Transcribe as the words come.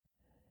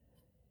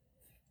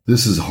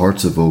This is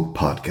Hearts of Oak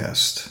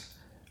Podcast.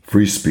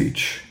 Free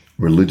speech,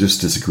 religious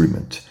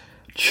disagreement,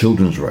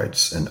 children's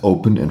rights, and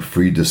open and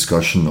free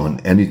discussion on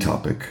any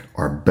topic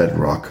are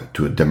bedrock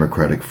to a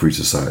democratic free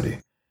society,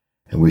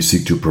 and we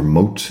seek to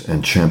promote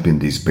and champion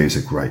these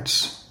basic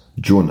rights.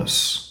 Join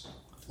us.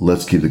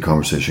 Let's keep the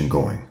conversation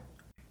going.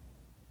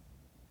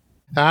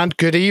 And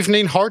good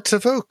evening, Hearts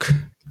of Oak.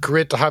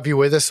 Great to have you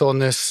with us on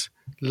this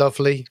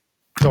lovely,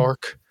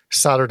 dark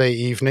Saturday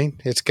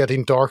evening. It's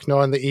getting dark now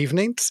in the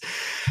evenings.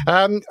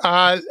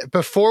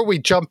 Before we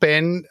jump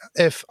in,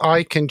 if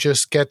I can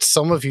just get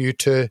some of you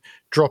to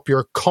drop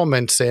your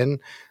comments in.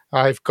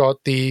 I've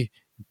got the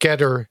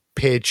Getter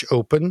page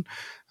open,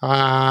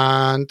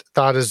 and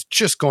that has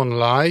just gone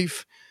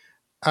live.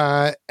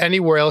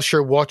 Anywhere else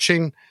you're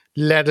watching,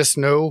 let us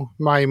know.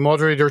 My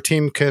moderator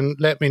team can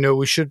let me know.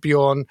 We should be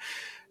on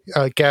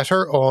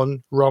Getter,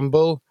 on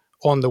Rumble,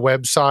 on the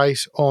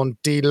website, on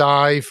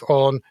DLive,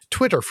 on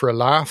Twitter for a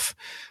laugh,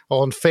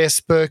 on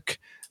Facebook,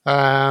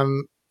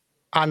 and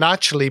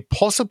actually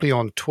possibly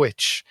on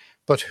Twitch,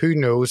 but who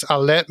knows? I'll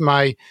let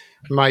my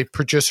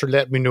producer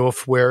let me know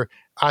if we're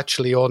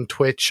actually on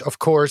Twitch. Of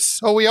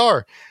course, we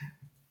are.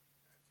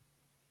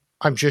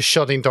 I'm just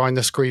shutting down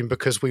the screen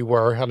because we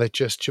were, and it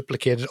just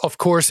duplicated. Of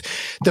course,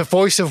 the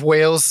Voice of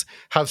Wales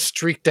have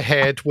streaked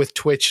ahead with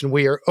Twitch, and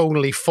we are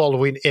only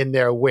following in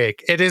their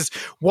wake. It is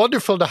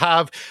wonderful to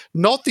have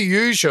not the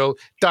usual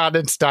Dan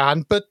and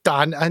Stan, but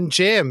Dan and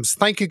James.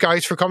 Thank you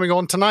guys for coming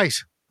on tonight.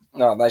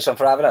 No, nice one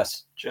for having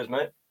us. Cheers,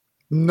 mate.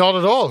 Not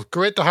at all.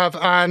 Great to have.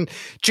 And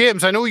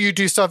James, I know you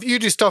do stuff. You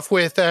do stuff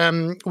with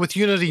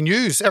Unity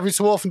News every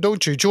so often,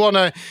 don't you? Do you want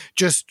to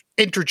just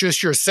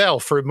introduce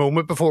yourself for a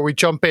moment before we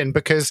jump in?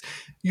 Because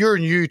you're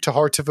new to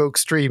Hearts of Oak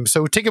stream.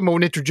 So take a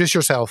moment, introduce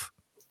yourself.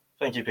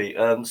 Thank you, Pete.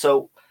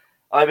 So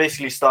I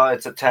basically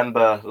started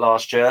September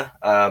last year.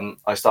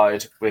 I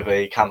started with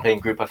a campaign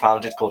group I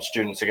founded called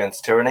Students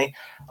Against Tyranny.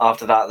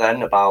 After that,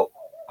 then, about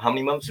how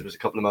many months? It was a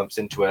couple of months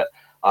into it.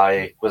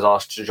 I was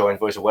asked to join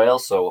Voice of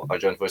Wales, so I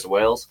joined Voice of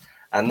Wales.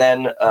 And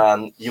then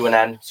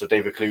UNN, so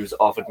David Clues,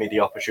 offered me the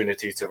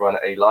opportunity to run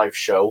a live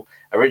show.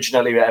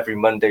 Originally every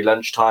Monday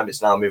lunchtime.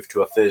 It's now moved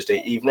to a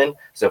Thursday evening,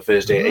 so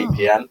Thursday at 8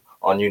 p.m.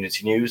 on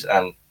Unity News.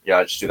 And yeah,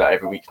 I just do that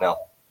every week now.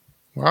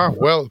 Wow,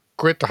 well,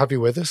 great to have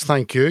you with us.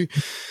 Thank you.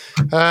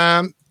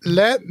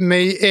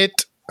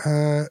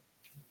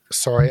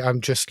 Sorry,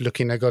 I'm just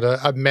looking. I got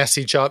a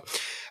message up.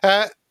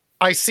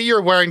 I see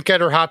you're wearing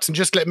Getter hats, and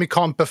just let me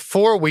comment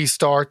before we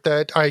start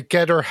that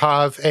Getter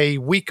have a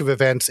week of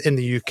events in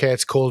the UK.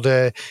 It's called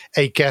a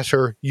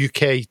Getter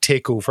UK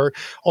Takeover.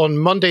 On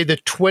Monday, the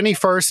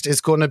 21st,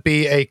 is going to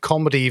be a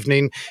comedy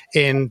evening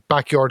in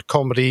Backyard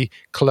Comedy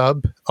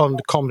Club on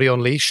Comedy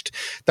Unleashed.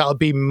 That'll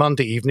be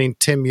Monday evening.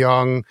 Tim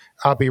Young,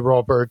 Abby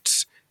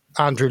Roberts,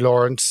 Andrew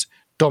Lawrence,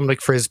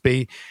 Dominic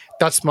Frisby.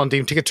 That's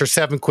Monday. Tickets are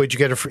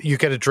 £7. You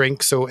get a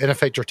drink. So in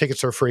effect, your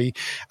tickets are free.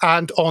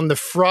 And on the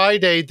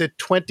Friday, the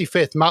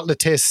 25th, Matt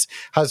Lattis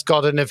has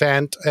got an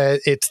event.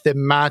 It's the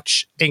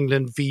match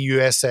England v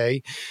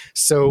USA.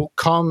 So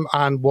come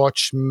and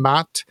watch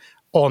Matt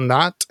on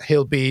that.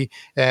 He'll be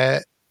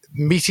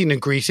meeting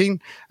and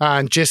greeting,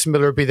 and Jason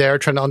Miller will be there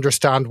trying to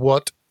understand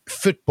what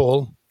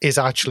football is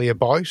actually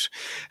about.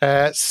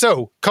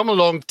 So come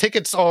along.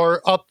 Tickets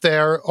are up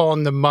there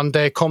on the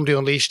Monday, Comedy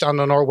Unleashed, and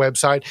on our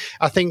website.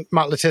 I think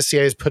Matt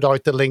Letitia has put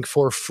out the link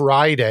for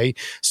Friday,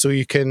 so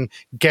you can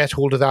get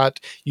hold of that.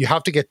 You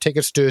have to get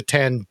tickets to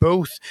attend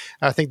both.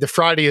 I think the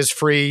Friday is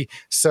free,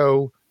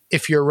 so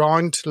if you're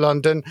around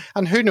London,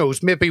 and who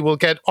knows, maybe we'll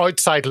get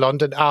outside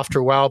London after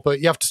a while, but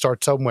you have to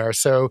start somewhere.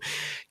 So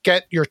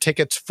get your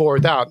tickets for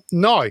that.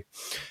 Now,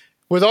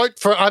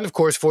 and of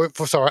course, for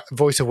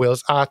Voice of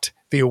Wales at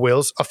VO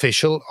Wales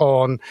official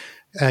on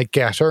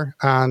Getter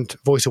and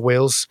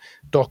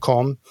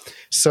voiceofwales.com.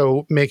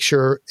 So make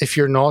sure, if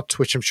you're not,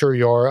 which I'm sure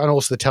you are, and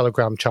also the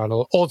Telegram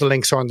channel, all the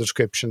links are in the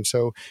description.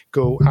 So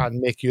go and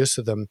make use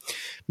of them.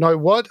 Now,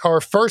 what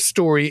our first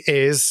story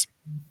is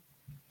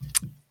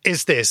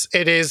this.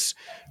 It is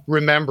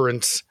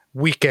Remembrance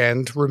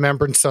Weekend,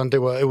 Remembrance Sunday.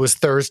 Well, it was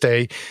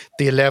Thursday,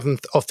 the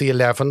 11th of the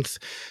 11th,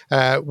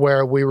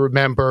 where we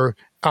remember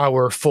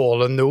our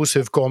fallen, those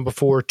who've gone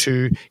before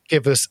to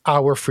give us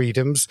our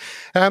freedoms.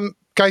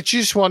 Guys, you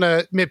just want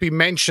to maybe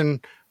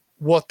mention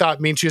what that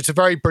means to you. It's a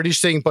very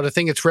British thing, but I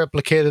think it's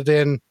replicated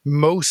in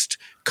most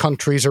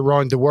countries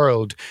around the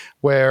world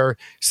where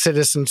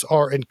citizens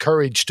are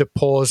encouraged to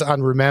pause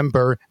and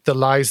remember the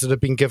lives that have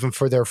been given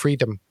for their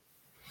freedom.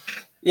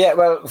 Yeah,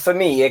 well, for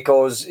me, it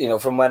goes,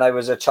 from when I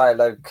was a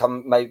child. I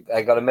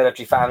got a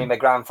military family. My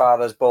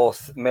grandfather's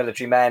both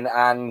military men,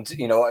 and,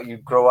 you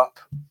grow up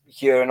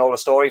hearing all the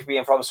stories.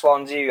 Being from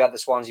Swansea, you had the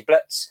Swansea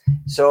Blitz.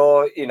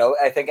 So,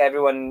 I think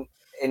everyone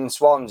in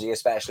Swansea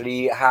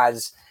especially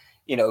has,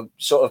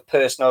 sort of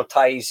personal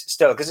ties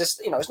still, because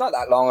it's not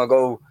that long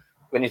ago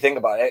when you think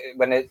about it,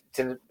 when it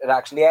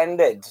actually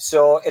ended.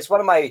 So it's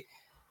one of my,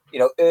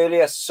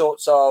 earliest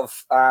sorts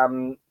of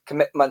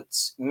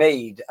commitments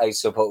made, I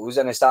suppose,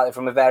 and it started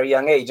from a very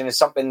young age, and it's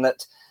something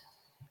that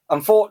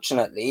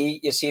unfortunately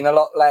you're seeing a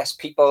lot less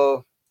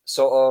people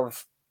sort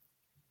of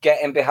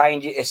getting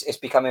behind you. It's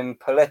becoming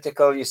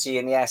political. You see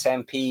in the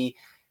SNP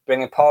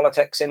bringing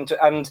politics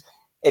into, and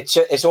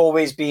it's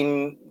always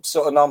been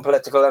sort of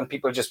non-political, and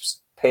people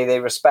just pay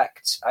their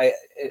respects. I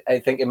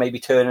think it may be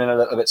turning a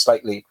little bit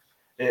slightly.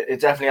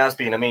 It definitely has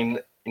been. I mean,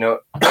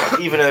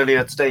 even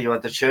earlier today, you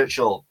had the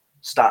Churchill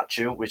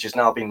statue, which has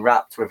now been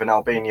wrapped with an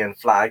Albanian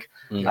flag.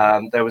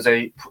 There was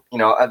at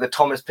the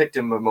Thomas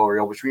Picton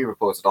Memorial, which we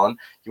reported on,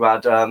 you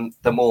had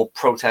them all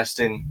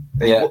protesting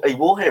a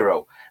war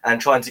hero and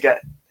trying to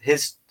get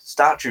his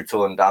statue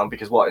torn down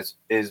because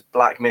is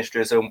black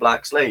mistress own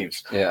black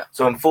slaves. Yeah.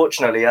 So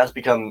unfortunately, it has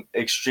become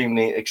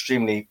extremely,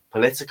 extremely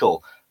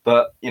political.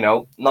 But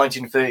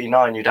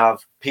 1939, you'd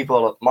have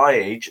people at my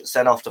age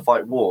sent off to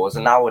fight wars,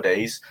 and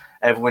nowadays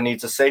everyone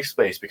needs a safe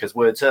space because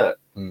words hurt.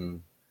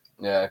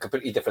 Yeah, a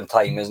completely different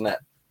time, isn't it?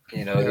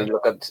 You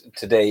look at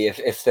today.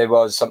 If there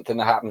was something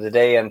that happened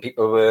today and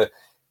people were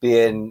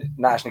being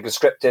nationally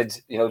conscripted,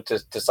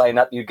 to sign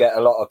up, you get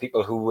a lot of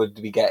people who would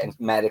be getting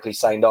medically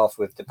signed off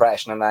with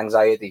depression and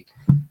anxiety.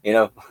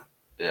 Yeah.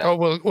 Oh,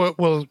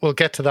 we'll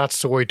get to that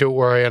story. Don't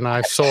worry. And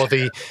I saw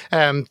the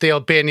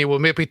Albania. We'll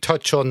maybe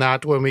touch on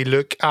that when we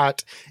look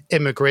at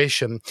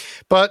immigration.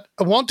 But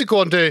I want to go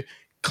on to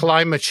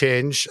climate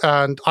change,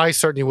 and I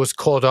certainly was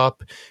caught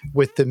up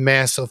with the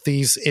mess of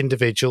these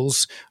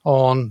individuals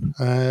on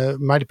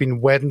might have been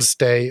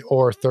Wednesday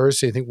or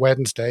Thursday. I think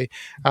Wednesday,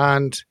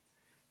 and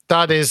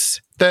that is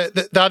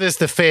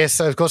the face.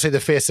 I was going to say the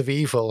face of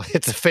evil.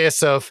 It's the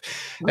face of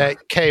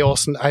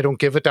chaos, and I don't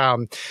give a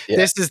damn. Yeah.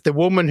 This is the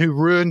woman who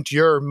ruined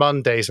your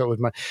Mondays. Or with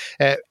my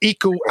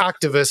eco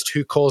activist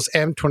who calls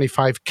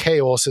M25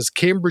 chaos as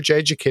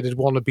Cambridge-educated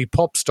wannabe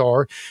pop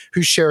star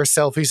who shares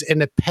selfies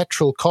in a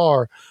petrol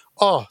car.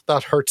 Oh,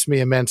 that hurts me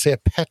immensely, a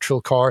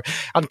petrol car,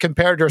 and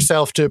compared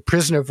herself to a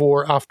prisoner of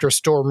war after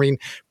storming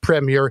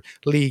Premier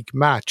League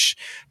match.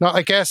 Now,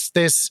 I guess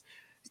this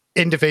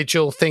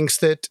individual thinks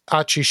that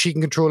actually she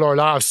can control our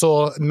lives.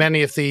 So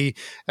many of the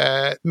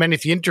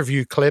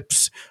interview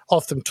clips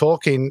of them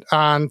talking,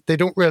 and they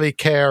don't really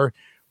care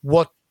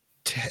what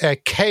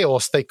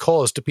chaos they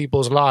cause to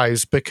people's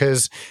lives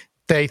because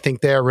they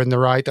think they're in the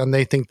right and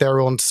they think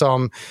they're on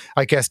some,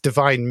 I guess,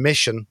 divine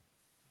mission.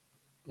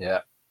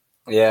 Yeah.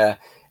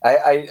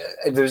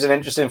 There was an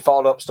interesting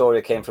follow-up story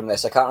that came from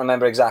this. I can't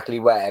remember exactly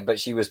where, but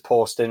she was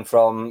posting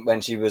from when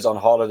she was on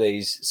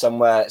holidays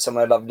somewhere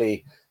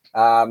lovely.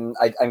 I'm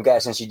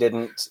guessing she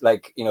didn't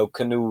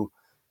canoe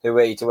her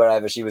way to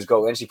wherever she was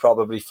going. She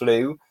probably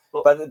flew.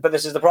 But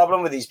this is the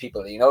problem with these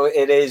people. It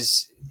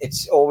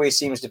always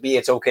seems to be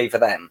it's okay for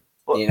them.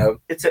 Well,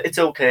 it's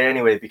okay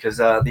anyway because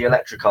the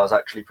electric cars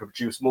actually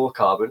produce more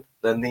carbon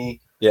than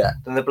the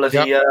bloody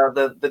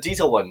the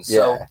diesel ones.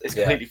 So it's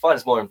completely fine.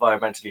 It's more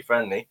environmentally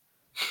friendly.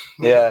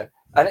 Yeah,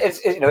 and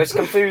it's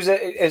confusing.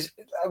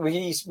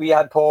 We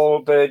had Paul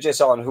Burgess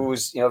on,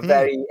 who's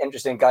very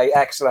interesting guy,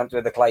 excellent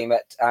with the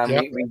climate,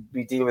 and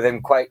we deal with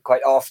him quite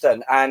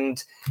often.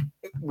 And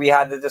we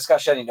had the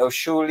discussion.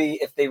 Surely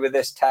if they were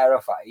this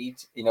terrified,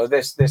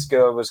 this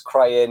girl was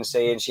crying,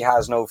 saying she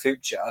has no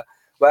future.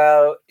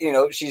 Well,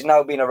 she's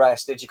now been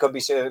arrested. She could be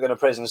serving in a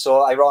prison.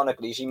 So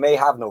ironically, she may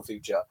have no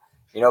future.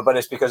 But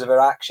it's because of her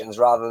actions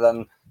rather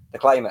than the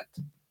climate.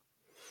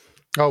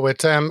 Oh,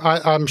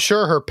 I'm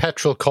sure her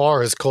petrol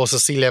car has caused the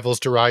sea levels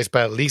to rise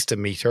by at least a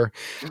metre.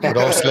 But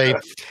obviously,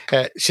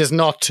 she's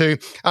not too.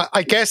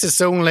 I guess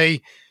it's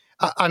only,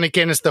 and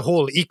again, it's the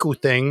whole eco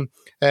thing.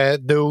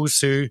 Those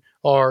who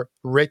are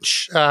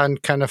rich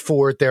and can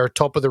afford their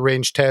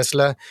top-of-the-range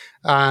Tesla.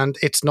 And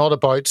it's not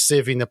about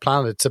saving the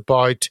planet. It's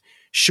about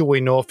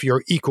showing off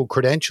your eco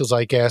credentials,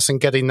 I guess,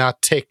 and getting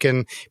that tick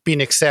and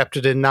being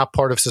accepted in that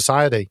part of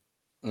society.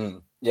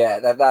 Yeah,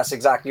 that's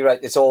exactly right.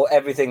 It's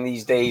everything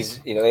these days.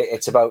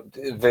 It's about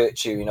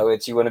virtue.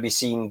 It's you want to be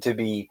seen to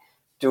be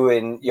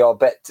doing your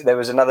bit. There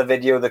was another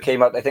video that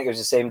came out. I think it was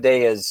the same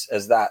day as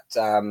that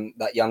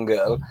young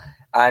girl,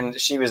 and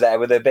she was there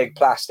with her big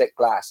plastic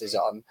glasses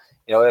on.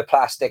 Her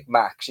plastic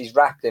Mac. She's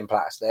wrapped in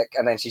plastic,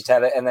 and then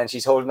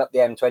she's holding up the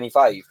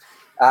M25.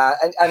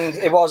 And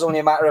it was only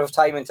a matter of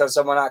time until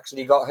someone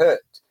actually got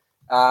hurt.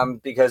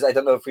 Because I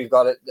don't know if we've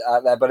got it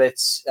there, but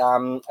it's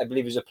I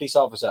believe it was a police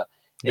officer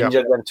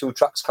injured when two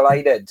trucks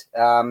collided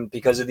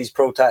because of these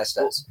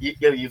protesters.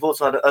 Well, you've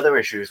also had other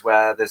issues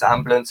where there's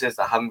ambulances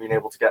that haven't been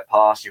able to get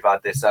past. You've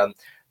had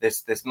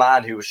this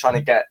man who was trying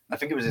to get, I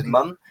think it was his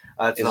mum,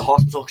 to the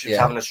hospital because she was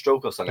having a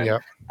stroke or something,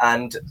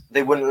 and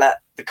they wouldn't let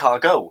the car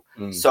go.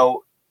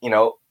 So,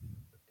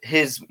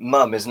 his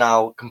mum is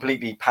now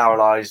completely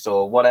paralyzed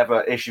or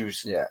whatever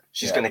issues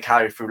she's going to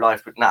carry through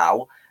life with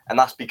now, and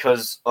that's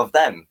because of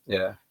them.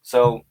 Yeah.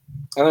 So,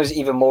 and it was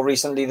even more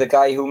recently the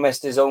guy who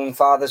missed his own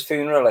father's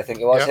funeral. I think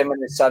it was him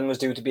and his son was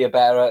due to be a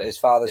bearer at his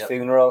father's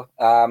funeral,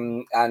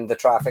 and the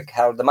traffic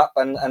held them up,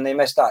 and they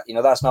missed that.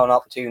 That's not an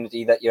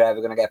opportunity that you're ever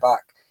going to get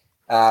back.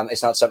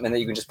 It's not something that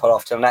you can just put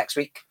off till next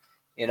week.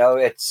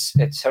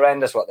 It's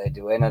horrendous what they're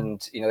doing,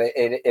 and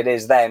it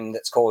is them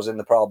that's causing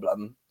the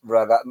problem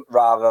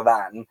rather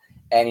than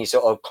any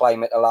sort of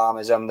climate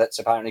alarmism that's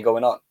apparently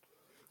going on.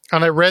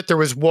 And I read there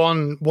was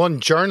one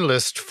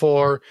journalist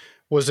for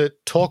was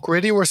it Talk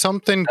Radio or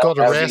something, got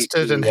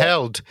arrested and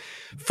held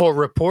for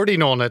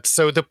reporting on it.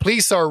 So the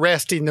police are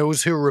arresting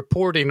those who are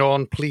reporting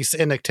on police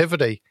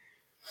inactivity.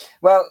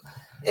 Well,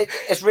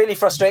 it's really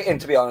frustrating,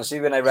 to be honest with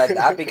you, when I read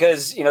that,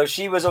 because, you know,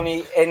 she was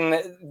only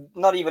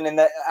not even in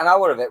an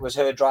hour of it was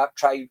her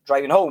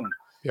driving home.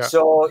 Yeah.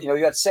 So, you know,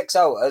 you had 6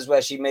 hours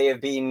where she may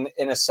have been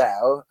in a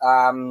cell,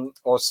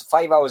 or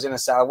 5 hours in a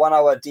cell, 1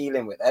 hour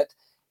dealing with it,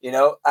 you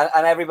know,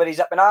 and everybody's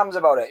up in arms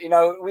about it. You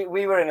know,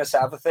 we were in a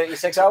cell for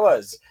 36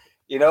 hours.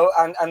 You know,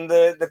 and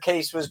the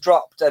case was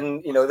dropped,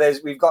 and you know,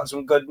 we've got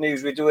some good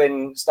news. We're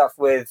doing stuff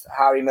with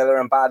Harry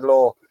Miller and Bad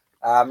Law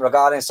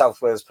regarding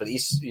South Wales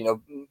Police. You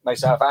know,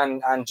 myself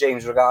and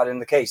James regarding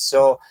the case.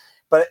 So,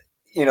 but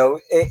you know,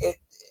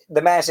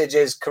 the message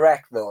is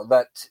correct though,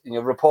 that you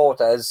know,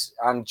 reporters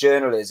and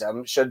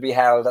journalism should be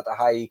held at a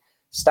high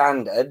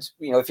standard.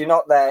 You know, if you're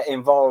not there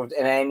involved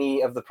in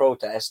any of the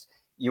protest,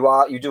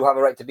 you do have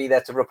a right to be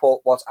there to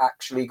report what's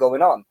actually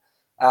going on.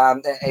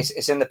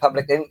 It's in the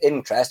public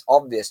interest,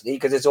 obviously,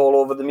 because it's all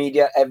over the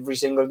media every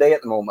single day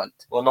at the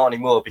moment. Well, not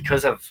anymore,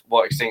 because of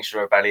what Extinction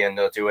Rebellion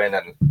are doing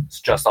and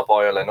Just Stop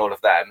Oil and all of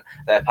them.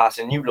 They're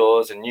passing new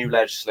laws and new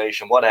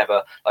legislation,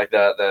 whatever, like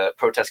the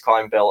protest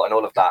crime bill and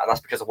all of that. And that's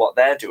because of what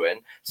they're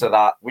doing, so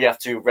that we have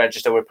to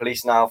register with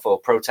police now for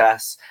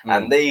protests.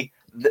 And the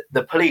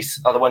police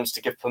are the ones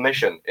to give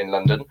permission in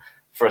London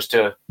for us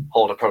to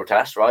hold a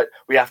protest, right?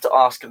 We have to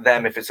ask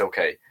them if it's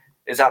okay.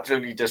 It's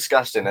absolutely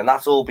disgusting, and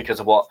that's all because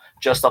of what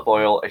Just Stop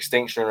Oil,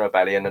 Extinction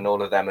Rebellion, and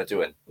all of them are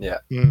doing. Yeah.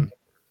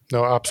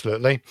 No,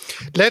 absolutely.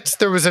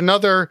 There was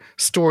another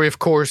story, of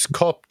course,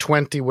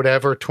 COP20,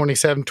 whatever,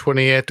 27,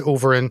 28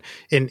 over in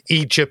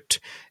Egypt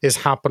is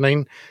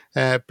happening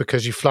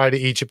because you fly to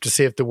Egypt to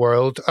save the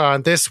world.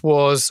 And this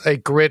was a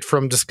grid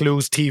from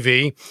Disclose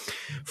TV.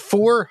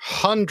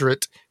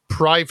 400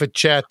 private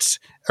jets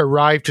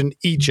arrived in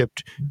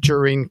Egypt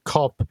during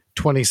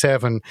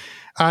COP27.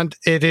 And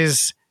it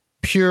is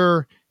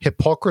pure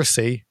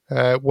hypocrisy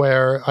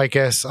where I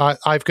guess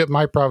I've got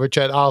my private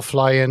jet, I'll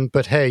fly in,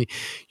 but hey,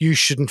 you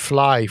shouldn't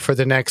fly for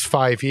the next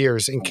 5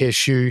 years in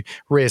case you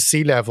raise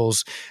sea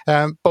levels.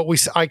 But we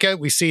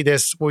see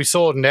this, we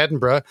saw it in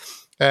Edinburgh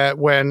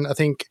when I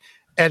think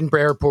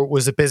Edinburgh Airport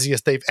was the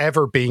busiest they've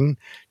ever been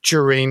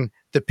during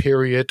the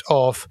period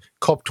of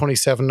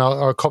COP27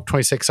 or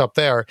COP26 up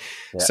there.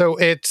 Yeah. So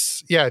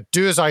it's,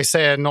 do as I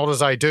say and not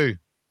as I do.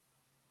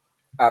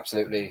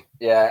 Absolutely.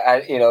 Yeah.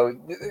 And, you know,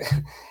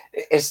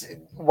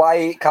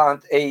 why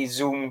can't a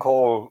Zoom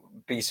call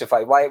be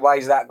sufficient? Why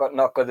is that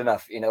not good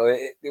enough? You know,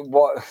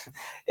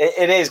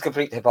 it is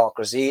complete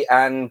hypocrisy,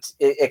 and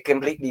it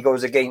completely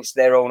goes against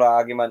their own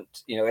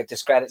argument. You know, it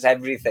discredits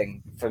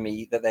everything for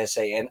me that they're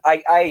saying.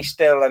 I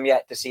still am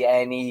yet to see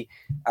any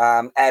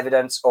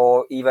evidence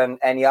or even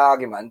any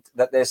argument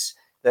that this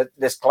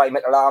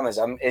climate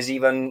alarmism is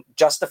even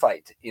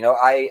justified. You know,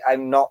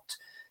 I'm not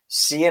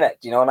seeing it,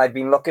 you know, and I've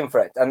been looking for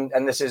it,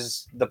 and this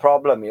is the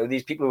problem. You know,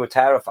 these people who are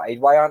terrified,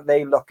 why aren't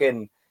they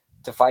looking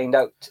to find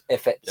out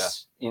if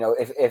it's you know,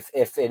 if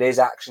it is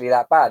actually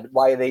that bad?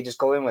 Why are they just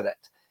going with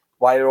it?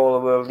 Why are all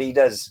the world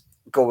leaders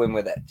going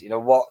with it? You know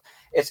what?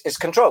 It's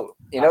control.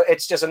 You know,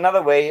 it's just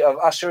another way of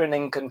ushering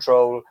in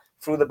control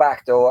through the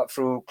back door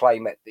through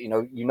climate. You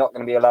know, you're not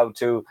going to be allowed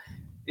to.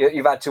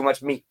 You've had too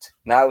much meat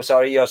now.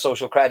 Sorry, your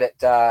social credit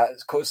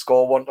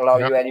score won't allow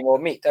you any more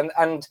meat,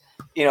 and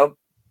you know.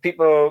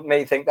 People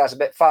may think that's a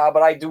bit far,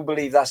 but I do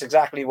believe that's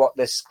exactly what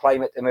this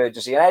climate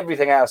emergency and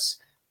everything else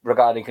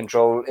regarding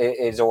control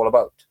is all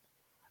about.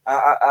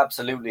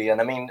 Absolutely.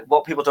 And I mean,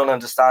 what people don't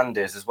understand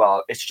is, as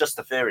well, it's just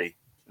a theory.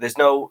 There's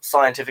no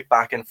scientific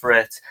backing for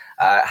it.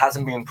 It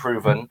hasn't been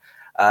proven.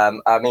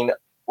 I mean,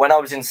 when I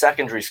was in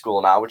secondary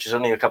school now, which is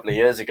only a couple of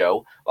years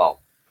ago,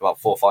 well, about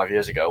 4 or 5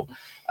 years ago,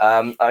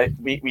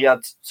 we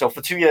had, so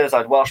for 2 years I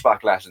had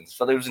Welshback lessons.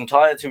 For those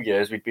entire 2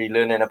 years we'd be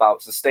learning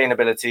about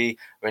sustainability,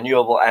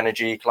 renewable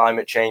energy,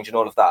 climate change and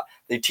all of that.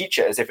 They teach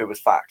it as if it was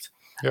fact.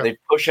 They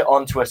push it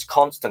onto us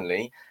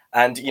constantly,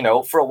 and you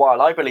know, for a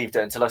while I believed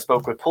it until I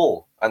spoke with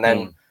Paul, and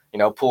then you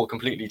know, Paul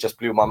completely just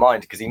blew my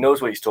mind because he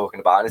knows what he's talking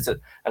about, and it's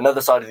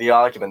another side of the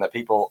argument that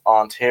people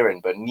aren't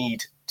hearing but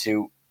need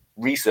to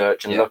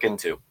research and look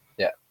into.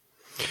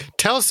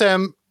 Tell us,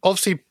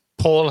 obviously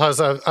Paul has,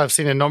 I've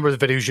seen a number of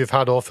the videos you've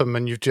had off him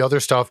and you've done other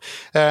stuff.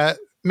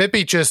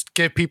 Maybe just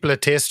give people a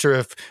taster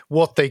of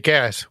what they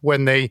get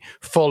when they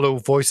follow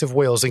Voice of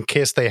Wales in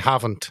case they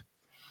haven't.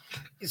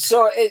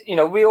 So, you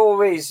know,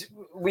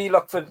 we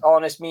look for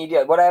honest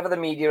media. Whatever the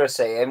media are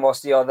saying,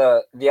 what's the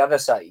other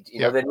side?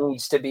 You know, there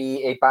needs to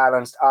be a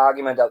balanced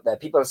argument out there.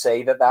 People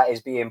say that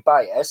is being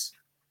biased,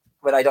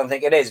 but I don't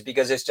think it is,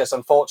 because it's just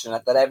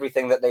unfortunate that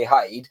everything that they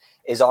hide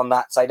is on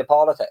that side of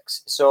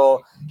politics.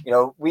 So, you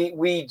know,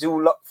 we do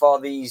look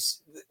for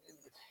these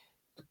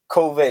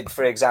COVID,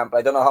 for example.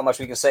 I don't know how much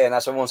we can say, and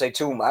that's why I won't say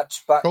too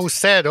much. But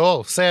say it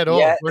all.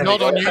 Yeah, we're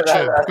not on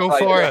YouTube. Go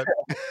for it.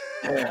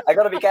 I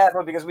got to be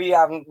careful because we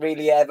haven't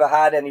really ever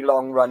had any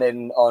long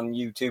running on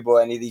YouTube or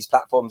any of these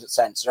platforms that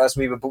censor us.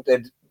 We were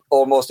booted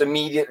almost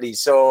immediately.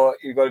 So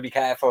you've got to be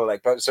careful.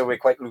 But so we're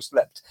quite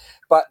loose-lipped.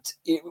 But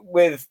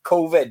with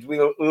COVID,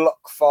 we'll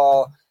look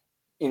for,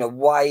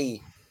 why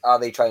are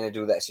they trying to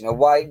do this?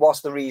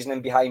 What's the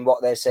reasoning behind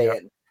what they're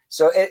saying? Yep.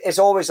 So it's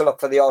always a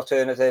look for the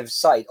alternative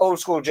side. Old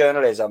school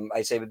journalism,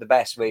 I say, with the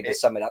best way to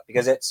sum it up,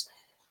 because it's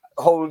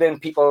holding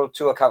people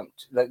to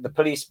account, the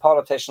police,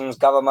 politicians,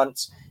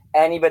 governments,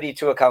 anybody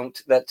to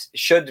account that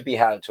should be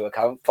held to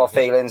account for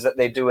failings that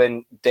they're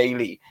doing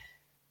daily.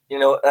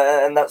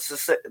 And that's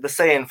the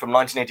saying from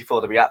 1984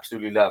 that we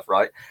absolutely love,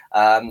 right?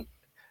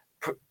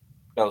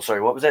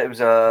 What was it? It was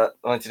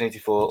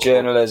 1984.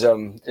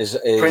 Journalism is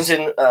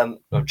printing.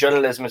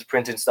 Journalism is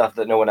printing stuff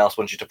that no one else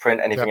wants you to print.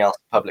 Anything else,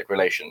 public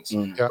relations,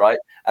 right?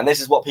 And this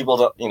is what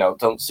people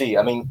don't see.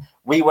 I mean,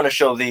 we want to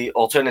show the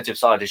alternative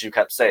side, as you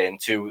kept saying,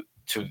 to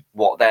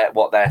what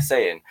they're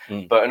saying.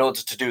 But in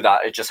order to do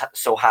that, it just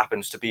so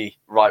happens to be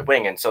right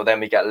wing, and so then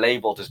we get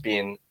labelled as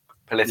being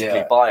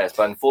politically biased.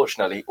 But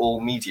unfortunately, all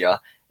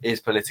media is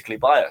politically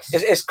biased.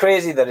 It's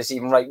crazy that it's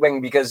even right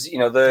wing, because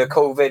the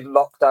COVID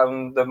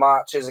lockdown, the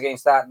marches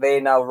against that, they're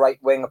now right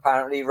wing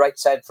apparently. Right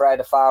said Fred,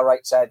 a far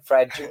right said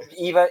Fred.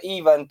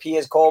 even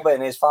Piers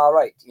Corbyn is far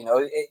right.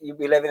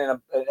 We're living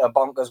in a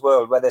bonkers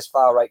world where there's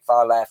far right,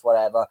 far left,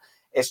 whatever.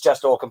 It's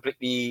just all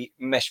completely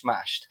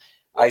mishmashed,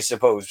 I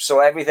suppose. So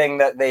everything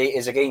that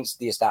is against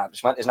the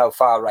establishment is now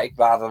far right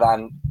rather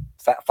than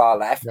far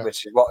left,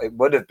 which is what it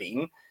would have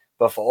been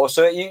before.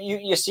 So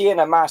you're seeing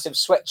a massive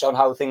switch on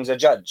how things are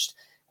judged.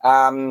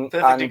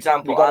 Perfect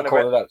example.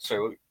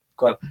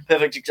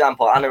 Perfect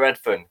example. Anna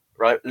Redfern,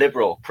 right?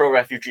 Liberal,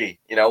 pro-refugee.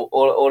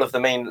 All of the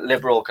main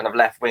liberal kind of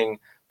left-wing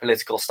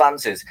political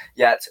stances.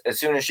 Yet,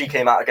 as soon as she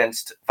came out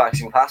against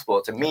vaccine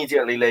passports,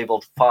 immediately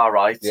labelled far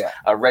right,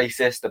 a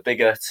racist, a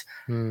bigot,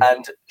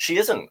 and she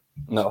isn't.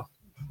 No.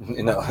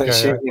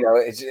 That's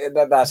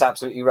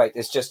absolutely right.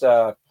 It's just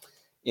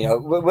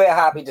we're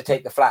happy to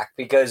take the flack,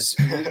 because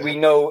we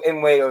know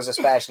in Wales,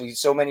 especially,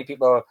 so many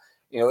people.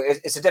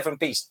 It's a different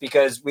beast,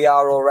 because we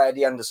are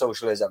already under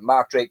socialism.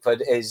 Mark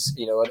Drakeford is,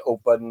 an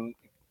open,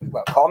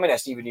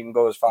 communist, even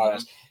go as far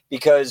as,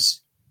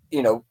 because,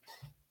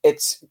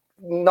 it's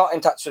not in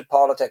touch with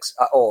politics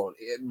at all,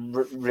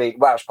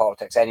 Welsh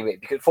politics anyway,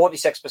 because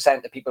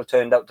 46% of people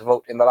turned out to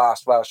vote in the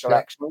last Welsh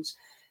elections,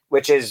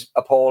 which is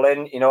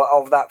appalling.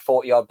 Of that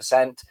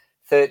 40-odd%,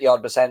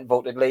 30-odd%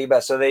 voted Labour.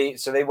 So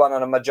they won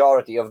on a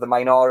majority of the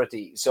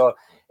minority. So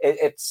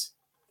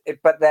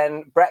but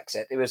then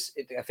Brexit, it was,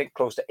 I think,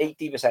 close to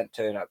 80%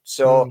 turnout.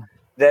 So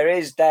there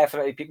is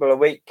definitely people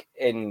awake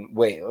in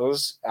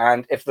Wales,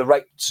 and if the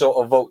right sort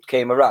of vote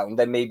came around,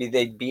 then maybe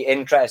they'd be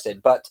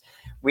interested. But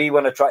we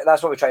want to try.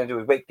 That's what we're trying to do: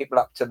 is wake people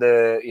up to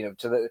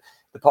the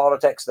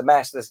politics, the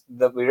mess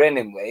that we're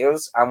in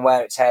Wales, and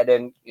where it's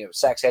heading.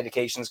 Sex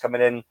education's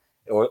coming in,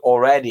 or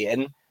already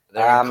in.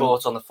 They're in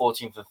court on the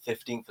 14th and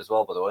 15th as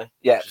well, by the way.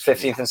 Yeah,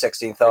 15th and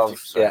 16th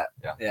of, yeah.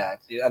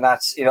 And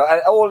that's,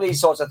 all these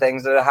sorts of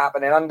things that are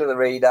happening under the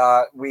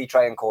radar, we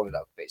try and call it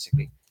out,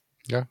 basically.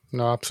 Yeah,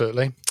 no,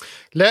 absolutely.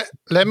 Let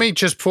me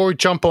just, before we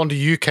jump on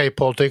to UK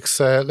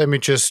politics, let me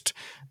just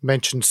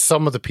mention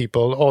some of the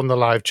people on the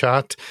live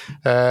chat.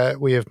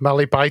 We have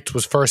Mally Bite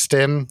was first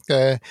in,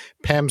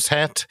 Pem's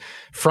Het,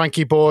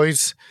 Frankie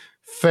Boys,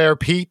 Fair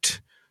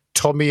Pete,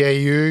 Tommy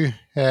AU,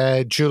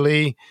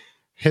 Julie,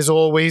 His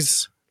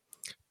Always,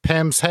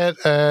 Pem's Het,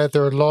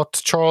 there are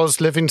lots. Charles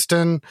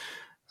Livingston,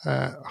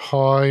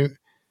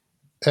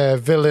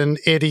 Villain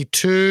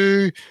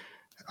 82.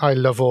 I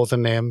love all the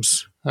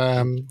names.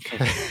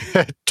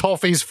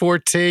 Toffee's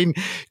 14.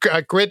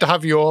 Great to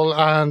have you all,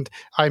 and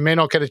I may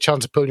not get a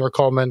chance to put in your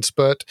comments,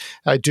 but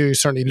I do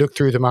certainly look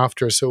through them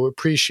after. So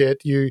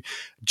appreciate you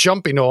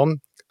jumping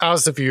on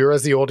as the viewer,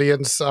 as the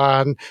audience,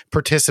 and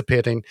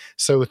participating.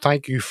 So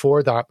thank you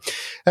for that.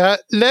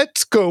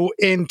 Let's go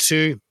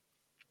into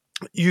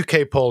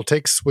UK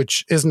politics,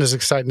 which isn't as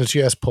exciting as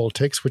US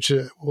politics, which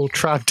we'll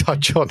try and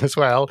touch on as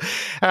well.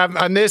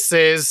 And this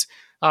is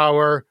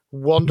our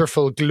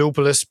wonderful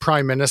globalist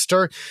Prime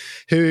Minister,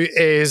 who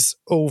is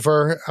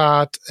over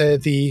at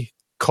the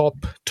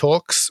COP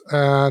talks,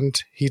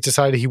 and he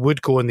decided he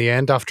would go in the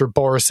end after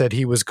Boris said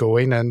he was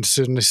going, and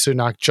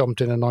Sunak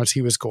jumped in and announced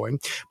he was going.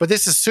 But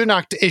this is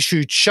Sunak to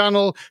issue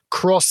channel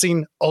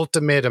crossing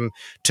ultimatum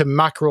to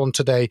Macron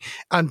today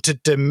and to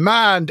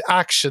demand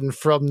action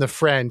from the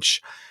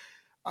French.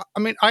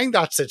 I mean, I think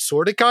that's it,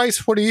 sort of,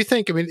 guys. What do you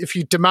think? I mean, if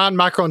you demand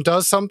Macron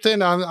does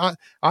something, I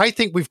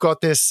think we've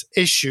got this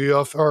issue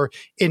of our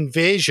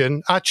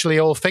invasion actually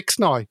all fixed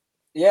now.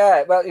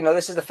 Yeah, well,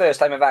 this is the first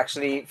time I've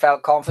actually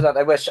felt confident.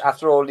 I wish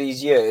after all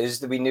these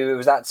years that we knew it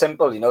was that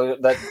simple,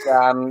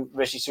 that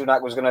Rishi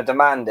Sunak was going to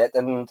demand it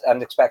and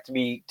expect to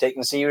be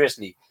taken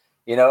seriously.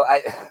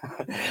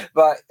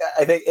 But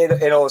I think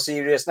in all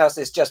seriousness,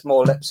 it's just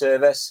more lip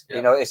service.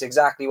 Yeah. It's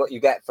exactly what you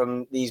get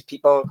from these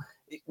people.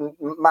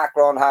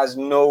 Macron has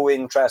no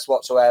interest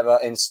whatsoever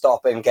in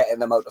stopping getting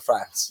them out of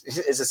France.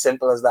 It's as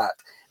simple as that.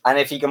 And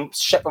if he can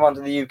ship them onto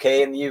the UK,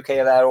 and the UK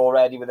are there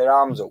already with their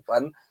arms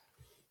open,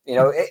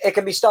 it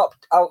can be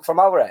stopped out from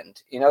our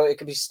end. It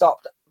can be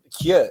stopped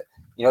here.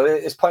 You know,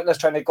 it's pointless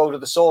trying to go to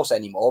the source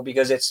anymore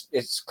because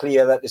it's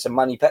clear that it's a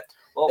money pit.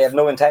 Well, they have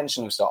no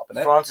intention of stopping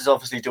it. France is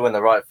obviously doing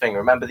the right thing.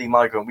 Remember the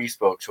migrant we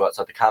spoke to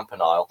outside the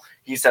Campanile?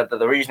 He said that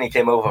the reason he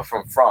came over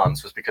from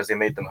France was because they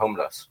made them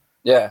homeless.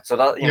 Yeah. So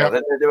that, you know,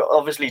 they're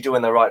obviously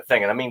doing the right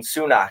thing. And I mean,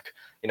 Sunak,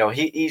 you know,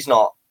 he's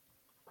not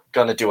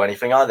going to do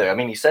anything either. I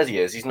mean, he says he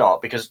is. He's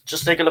not, because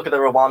just take a look at the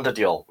Rwanda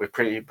deal with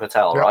Priti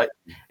Patel, right?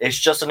 It's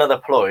just another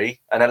ploy,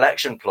 an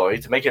election ploy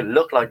to make it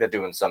look like they're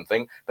doing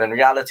something, but in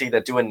reality,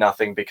 they're doing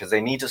nothing because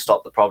they need to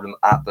stop the problem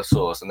at the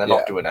source, and they're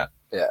not doing it.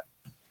 Yeah.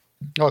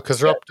 Oh, because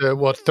they're up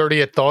to,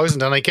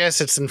 38,000, and I guess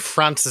it's in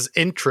France's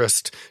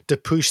interest to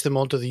push them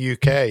onto the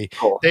UK.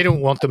 Oh. They don't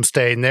want them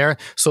staying there.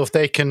 So if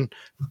they can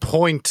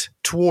point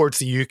towards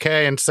the UK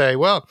and say,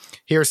 well,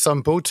 here's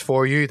some boats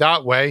for you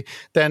that way,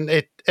 then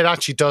it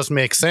actually does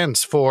make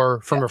sense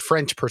from a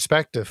French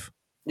perspective.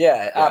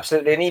 Yeah,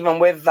 absolutely. And even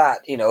with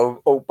that, you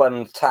know,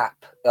 open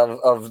tap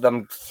of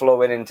them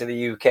flowing into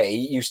the UK,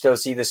 you still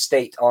see the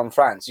state on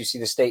France. You see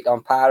the state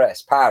on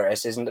Paris.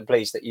 Paris isn't a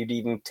place that you'd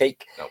even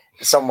take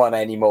someone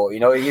anymore.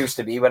 You know, it used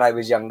to be when I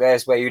was younger,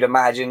 it's where you'd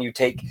imagine you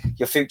take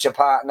your future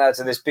partner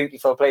to this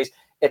beautiful place.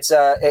 It's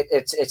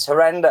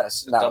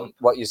horrendous now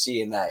what you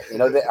see in there. You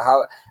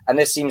know, and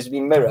this seems to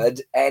be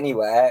mirrored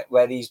anywhere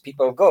where these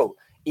people go.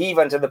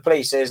 Even to the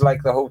places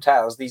like the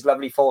hotels, these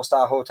lovely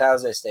 4-star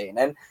hotels they're staying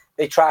in,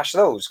 they trash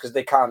those because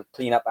they can't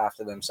clean up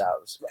after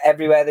themselves.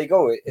 Everywhere they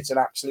go, it's an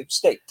absolute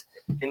state.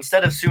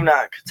 Instead of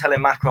Sunak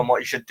telling Macron what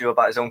he should do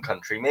about his own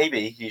country,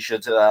 maybe he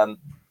should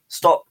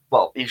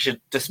he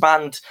should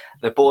disband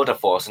the border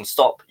force and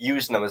stop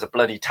using them as a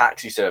bloody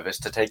taxi service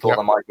to take all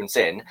the migrants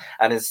in,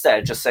 and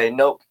instead just say,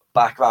 nope,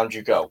 back round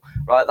you go.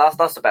 Right?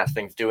 That's the best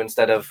thing to do,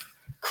 instead of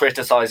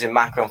criticising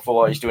Macron for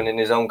what he's doing in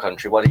his own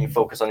country. Why don't you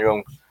focus on your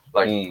own?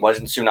 Why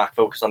doesn't Sunak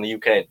focus on the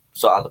UK and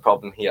sort out the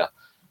problem here?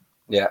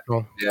 Yeah.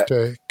 Well,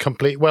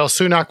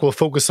 Sunak will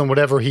focus on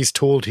whatever he's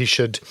told he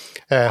should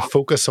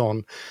focus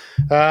on.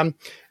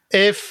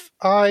 Is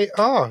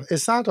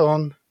that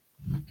on?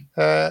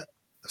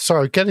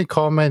 Sorry, getting a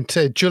comment.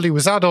 Julie,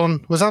 was that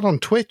on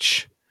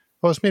Twitch?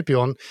 Well, it's maybe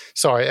on.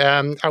 Sorry,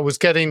 I was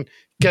getting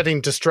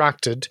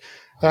distracted.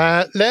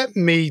 Let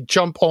me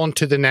jump on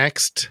to the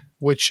next,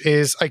 which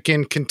is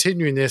again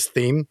continuing this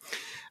theme.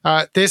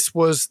 This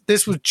was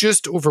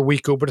just over a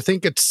week ago, but I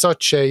think it's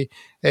such a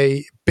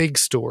big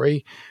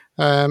story,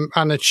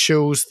 and it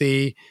shows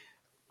the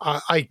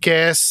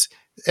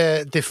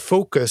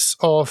focus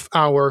of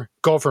our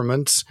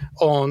governments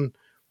on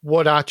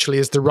what actually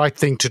is the right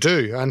thing to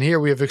do. And here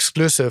we have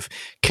exclusive.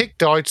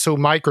 Kicked out so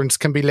migrants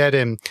can be let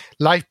in.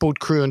 Lifeboat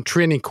crew and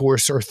training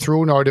course are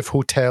thrown out of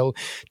hotel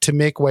to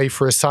make way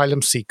for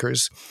asylum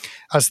seekers,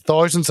 as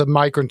thousands of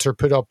migrants are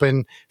put up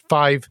in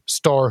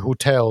 5-star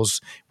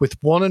hotels, with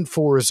 1 in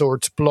 4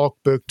 resorts block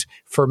booked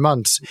for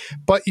months.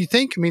 But you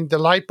think, I mean, the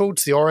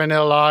lifeboats, the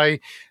RNLI,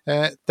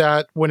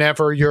 that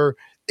whenever you're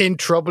in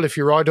trouble, if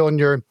you're out on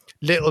your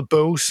little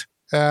boat,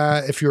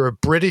 if you're a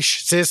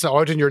British citizen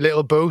out in your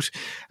little boat,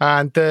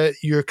 and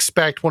you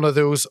expect one of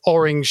those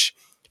orange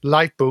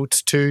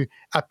lifeboats to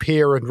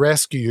appear and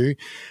rescue you.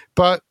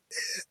 But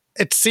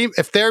it seems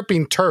if they're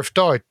being turfed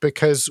out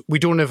because we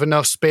don't have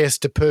enough space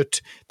to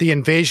put the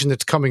invasion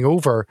that's coming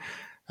over,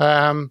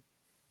 I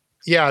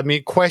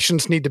mean,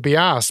 questions need to be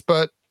asked.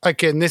 But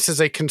again, this is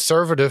a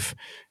Conservative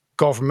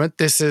government.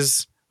 This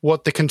is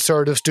what the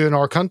Conservatives do in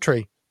our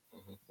country.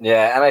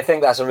 Yeah, and I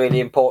think that's a really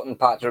important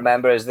part to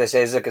remember, is this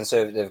is a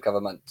Conservative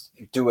government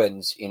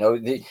doings. You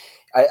know,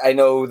 I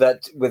know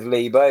that with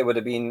Labour it would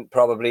have been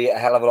probably a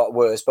hell of a lot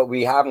worse, but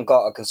we haven't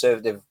got a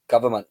Conservative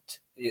government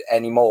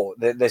anymore.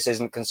 This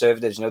isn't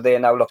Conservatives. You know, they are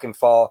now looking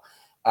for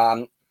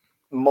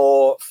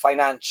more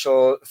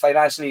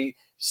financially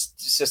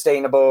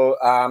sustainable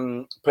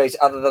place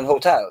other than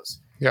hotels.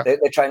 Yeah. They're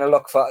trying to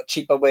look for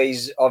cheaper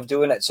ways of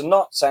doing it. So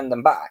not send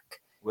them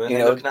back. We're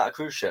looking at a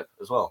cruise ship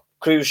as well.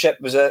 Cruise ship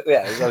was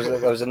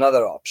was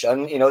another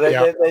option. You know,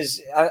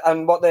 there's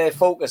and what their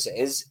focus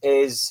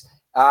is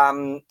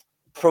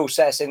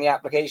processing the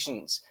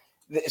applications.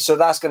 So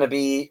that's going to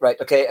be right.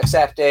 Okay,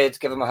 accepted.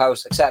 Give them a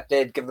house.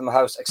 Accepted. Give them a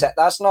house. Accept.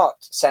 That's not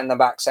send them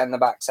back.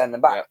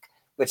 Yeah.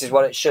 Which is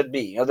what it should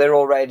be. You know, they're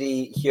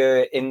already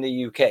here in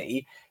the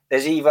UK.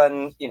 There's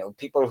even, you know,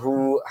 people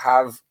who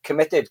have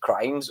committed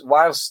crimes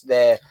whilst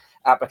their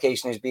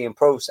application is being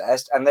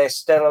processed, and they're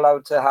still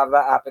allowed to have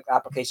that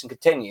application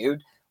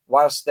continued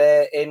whilst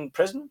they're in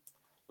prison.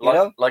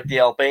 Like the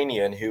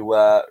Albanian who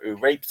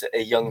raped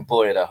a young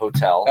boy at a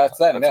hotel. That's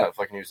them, I don't know if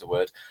I can use the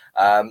word.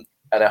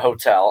 At a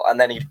hotel, and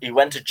then he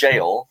went to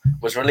jail,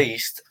 was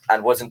released,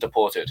 and wasn't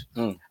deported.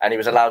 And he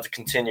was allowed to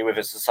continue with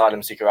his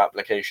asylum seeker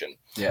application.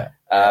 Yeah.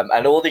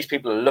 And all these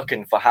people are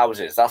looking for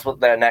houses. That's what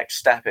their next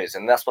step is,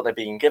 and that's what they're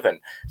being given.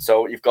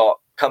 So you've got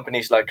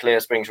companies like Clear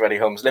Springs Ready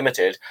Homes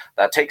Limited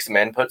that takes them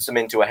in, puts them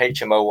into a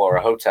HMO or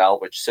a hotel,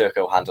 which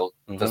Serco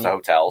does the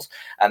hotels,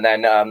 and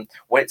then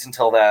waits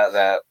until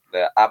their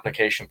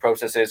application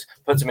processes,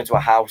 puts them into a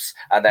house,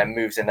 and then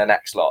moves in the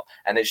next lot.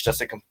 And it's just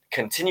a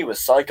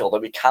continuous cycle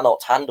that we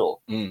cannot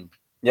handle.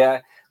 Yeah.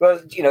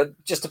 Well, you know,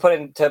 just to put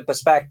into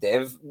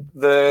perspective,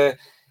 the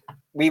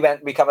we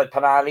covered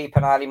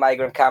Penally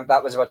migrant camp.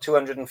 That was about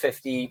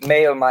 250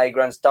 male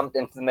migrants dumped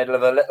into the middle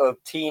of a little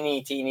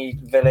teeny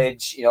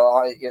village,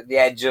 at the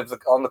edge of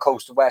on the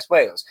coast of West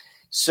Wales.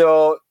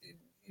 So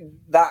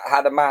that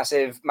had a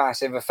massive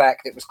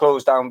effect. It was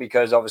closed down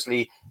because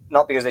obviously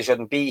not because they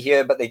shouldn't be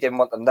here, but they didn't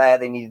want them there.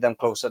 They needed them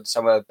closer to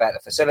some better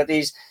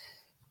facilities.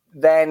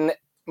 Then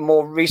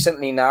more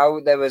recently now,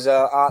 there was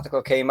an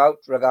article came out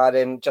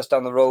regarding just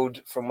down the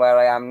road from where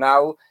I am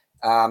now,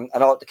 an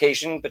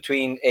altercation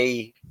between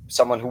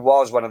someone who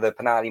was one of the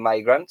Penally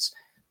migrants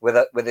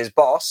with his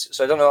boss.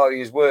 So I don't know how he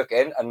was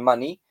working and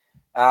money.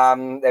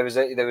 There was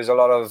a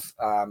lot of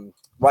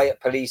riot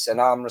police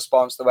and armed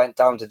response that went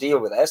down to deal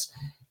with this.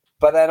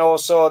 But then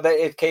also that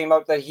it came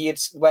out that he had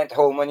went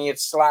home and he had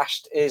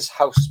slashed his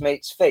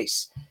housemate's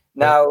face.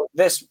 Now,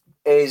 this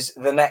is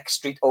the next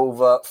street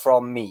over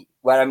from me,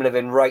 where I'm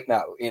living right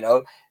now.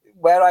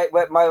 Where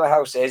my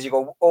house is, you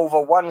go over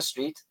one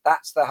street,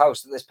 that's the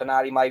house that this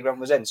Penally migrant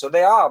was in. So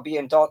they are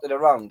being dotted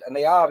around and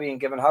they are being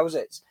given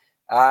houses.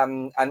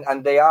 And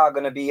they are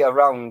going to be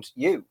around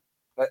you,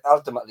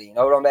 ultimately,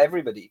 around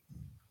everybody.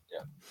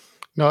 Yeah.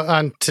 No,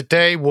 and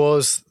today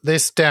was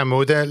this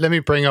demo. Let me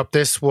bring up,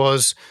 this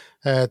was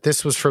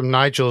from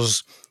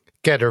Nigel's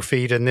Getter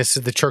feed, and this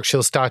is the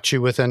Churchill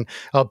statue with an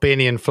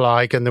Albanian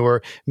flag, and there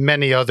were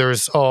many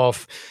others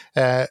of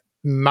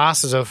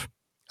masses of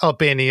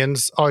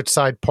Albanians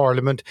outside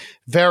Parliament,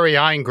 very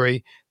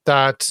angry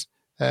that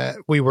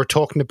we were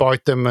talking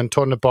about them and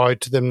talking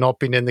about them not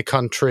being in the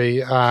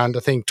country, and I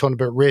think talking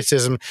about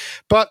racism.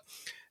 But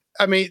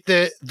I mean,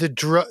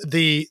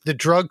 the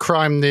drug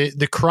crime,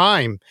 the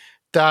crime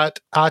that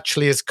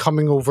actually is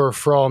coming over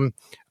from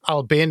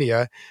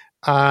Albania,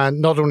 and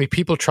not only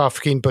people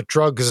trafficking, but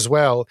drugs as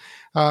well.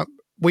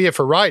 We have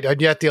a right.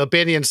 And yet the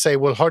Albanians say,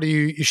 well, how do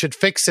you should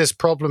fix this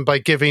problem by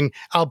giving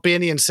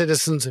Albanian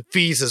citizens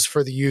visas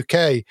for the UK.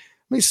 I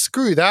mean,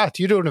 screw that.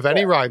 You don't have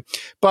any right.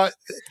 But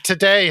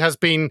today has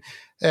been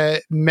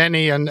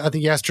many, and I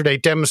think yesterday,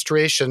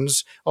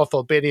 demonstrations of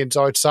Albanians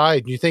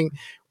outside. You think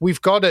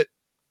we've got it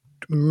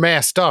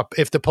messed up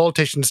if the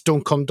politicians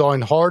don't come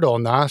down hard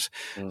on that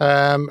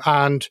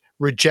and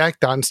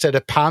reject that instead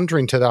of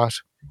pandering to that.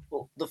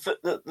 Well,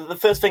 the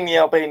first thing the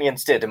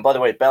Albanians did, and by the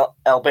way,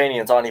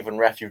 Albanians aren't even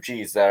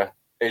refugees, they're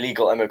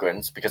illegal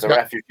immigrants, because a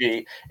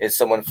refugee is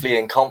someone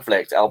fleeing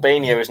conflict.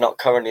 Albania is not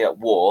currently at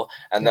war,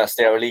 and thus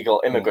they are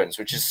illegal immigrants,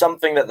 which is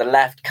something that the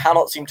left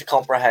cannot seem to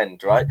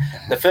comprehend, right?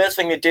 The first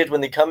thing they did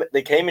when they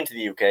came into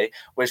the UK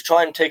was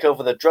try and take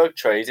over the drug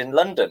trade in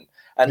London.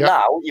 And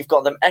now you've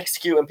got them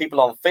executing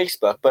people on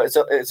Facebook, but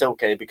it's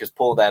okay because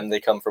poor them, they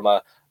come from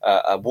a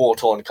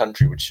war-torn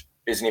country, which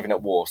isn't even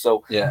at war.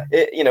 So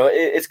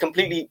it's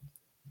completely.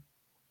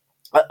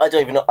 I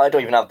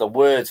don't even have the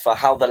words for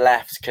how the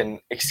left can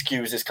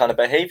excuse this kind of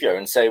behavior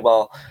and say,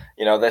 well,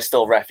 they're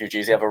still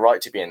refugees. They have a right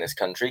to be in this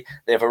country.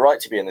 They have a right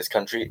to be in this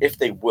country if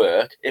they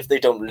work, if they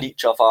don't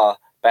leech off our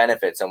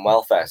benefits and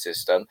welfare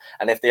system,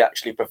 and if they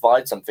actually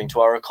provide something to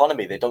our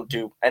economy. They don't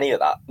do any of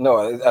that.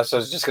 No, that's what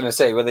I was just going to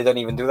say. Well, they don't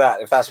even do that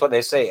if that's what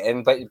they're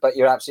saying. But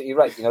you're absolutely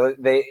right.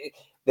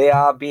 They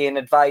are being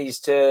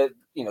advised to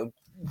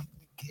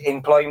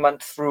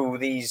employment through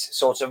these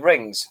sorts of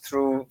rings,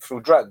 through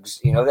drugs,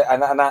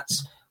 and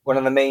that's one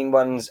of the main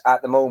ones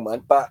at the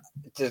moment. But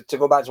to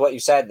go back to what you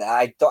said there,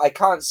 I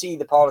can't see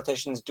the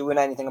politicians doing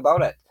anything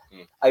about it.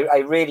 I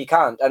really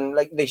can't. And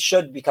they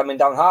should be coming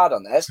down hard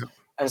on this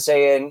and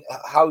saying,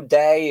 how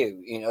dare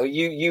you?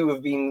 You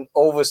have been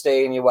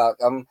overstaying your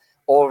welcome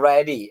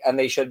already, and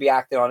they should be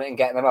acting on it and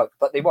getting them out.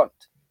 But they won't.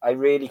 I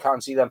really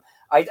can't see them.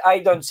 I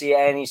don't see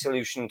any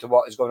solution to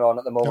what is going on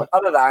at the moment,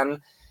 other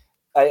than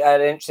I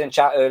had an interesting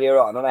chat earlier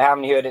on, and I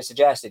haven't heard it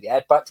suggested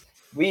yet, but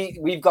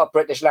we've got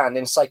British land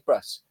in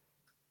Cyprus.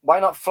 Why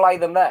not fly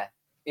them there,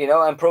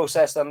 and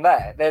process them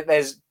there?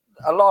 There's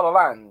a lot of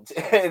land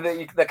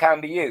that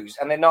can be used,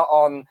 and they're not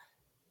on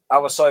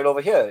our soil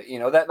over here.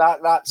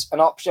 That's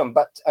an option.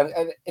 But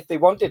and if they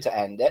wanted to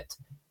end it,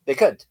 they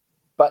could.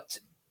 But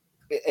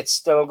it's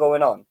still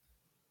going on.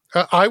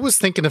 I was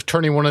thinking of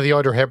turning one of the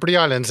Outer Hebrides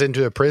Islands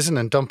into a prison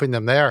and dumping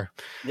them there.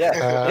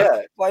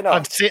 Yeah, why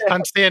not?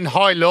 I'm seeing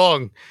how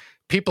long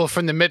people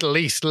from the Middle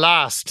East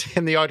last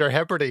in the Outer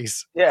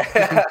Hebrides.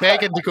 Yeah.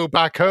 Begging to go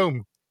back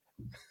home.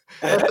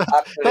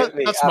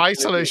 That's my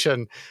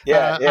solution.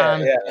 Yeah.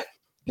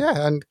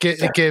 And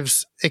it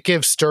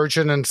gives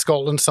Sturgeon and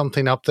Scotland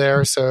something up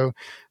there. So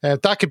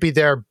that could be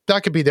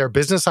their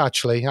business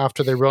actually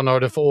after they run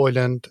out of oil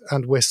and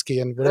whiskey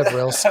and whatever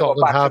else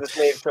Scotland have. To the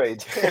slave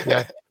trade.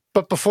 Yeah.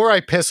 But before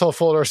I piss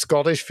off all our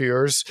Scottish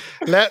viewers,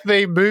 let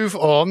me move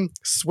on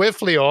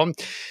swiftly on.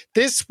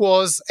 This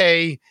was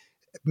a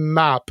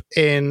map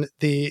in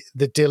the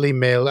Daily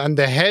Mail, and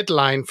the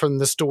headline from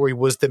the story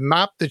was the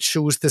map that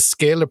shows the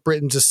scale of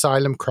Britain's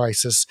asylum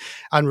crisis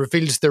and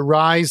reveals the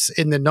rise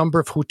in the number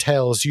of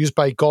hotels used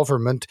by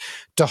government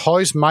to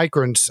house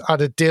migrants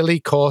at a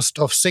daily cost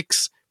of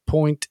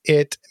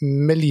 £6.8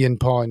 million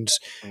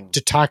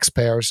to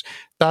taxpayers.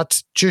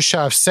 That's just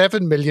shy of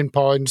 £7 million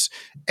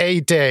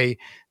a day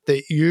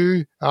that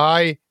you,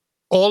 I,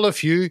 all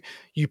of you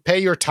pay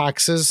your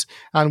taxes,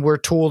 and we're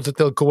told that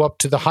they'll go up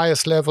to the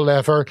highest level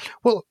ever.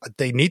 Well,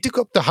 they need to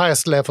go up the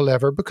highest level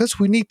ever because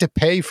we need to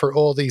pay for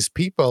all these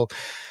people.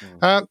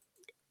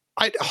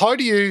 How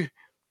do you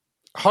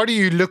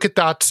look at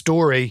that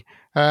story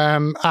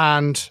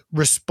and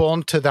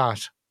respond to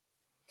that?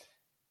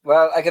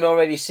 Well, I can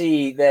already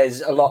see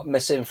there's a lot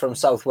missing from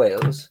South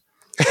Wales.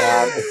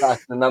 If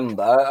that's the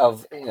number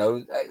of,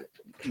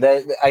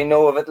 I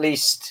know of at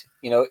least,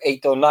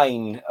 8 or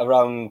 9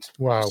 around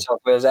South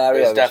Wales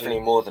area. There's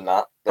definitely more than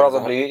that.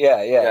 Probably,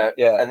 yeah.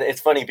 And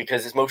it's funny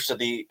because it's most of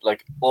the,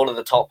 all of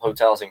the top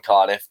hotels in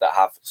Cardiff that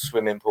have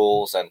swimming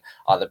pools and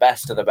are the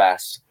best of the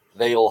best.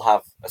 They all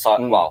have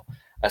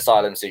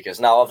asylum seekers.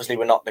 Now, obviously,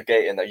 we're not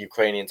negating that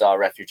Ukrainians are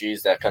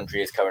refugees. Their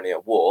country is currently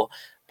at war,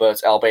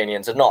 but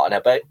Albanians are not.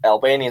 And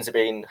Albanians are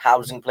being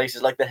housed in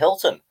places like the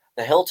Hilton.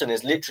 The Hilton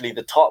is literally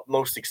the top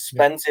most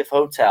expensive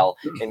hotel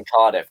in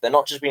Cardiff. They're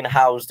not just being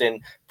housed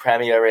in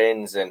Premier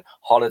Inns and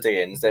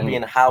Holiday Inns. They're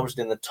being housed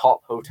in the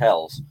top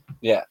hotels.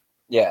 Yeah,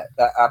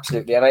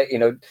 absolutely.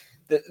 And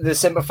the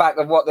simple fact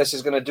of what this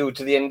is going to do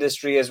to the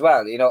industry as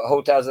well.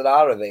 Hotels that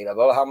are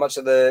available. How much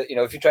of the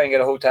if you try and get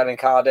a hotel in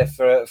Cardiff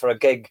for a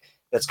gig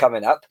that's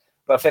coming up,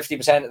 well,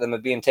 50% of them are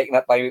being taken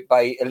up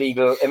by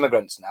illegal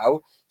immigrants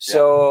now.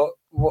 So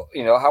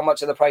how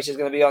much of the price is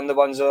going to be on the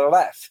ones that are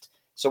left?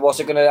 So what's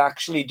it going to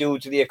actually do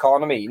to the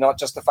economy? Not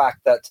just the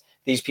fact that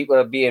these people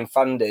are being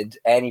funded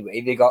anyway.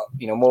 They got,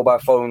 mobile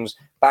phones,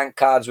 bank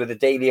cards with a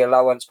daily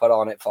allowance put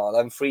on it for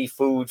them, free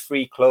food,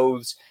 free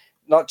clothes.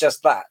 Not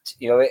just that,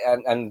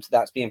 and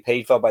that's being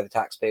paid for by the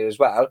taxpayer as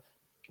well.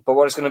 But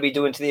what it's going to be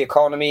doing to the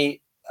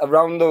economy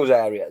around those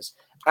areas.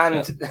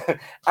 And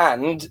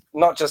and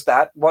not just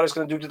that, what it's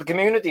going to do to the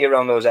community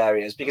around those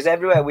areas. Because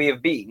everywhere we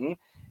have been,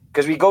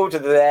 because we go to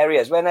the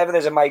areas, whenever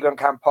there's a migrant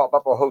camp pop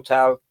up or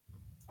hotel,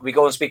 we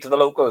go and speak to the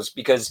locals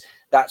because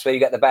that's where you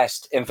get the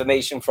best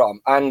information from.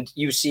 And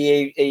you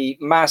see a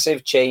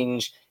massive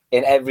change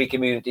in every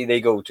community they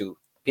go to.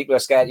 People are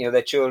scared,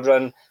 their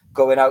children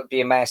going out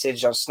being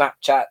messaged on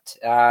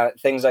Snapchat,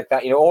 things like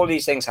that. All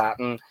these things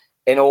happen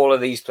in all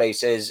of these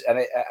places.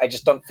 And I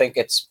just don't think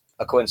it's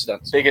a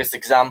coincidence. Biggest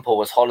example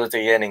was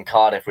Holiday Inn in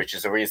Cardiff, which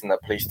is the reason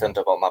that police turned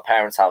up at my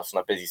parents' house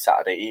on a busy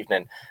Saturday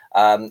evening.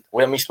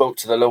 When we spoke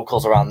to the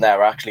locals around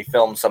there, I actually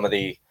filmed some of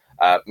the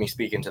me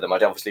speaking to them. I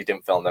obviously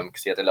didn't film them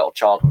because he had a little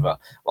child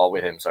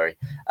with him.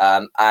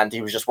 And he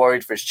was just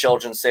worried for his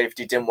children's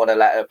safety, didn't want to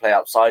let her play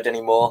outside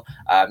anymore.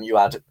 You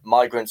had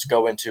migrants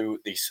go into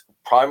these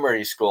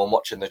primary school and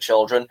watching the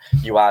children.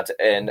 You had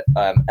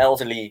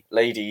elderly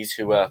ladies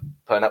who were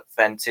putting up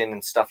fencing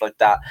and stuff like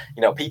that.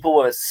 People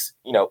were,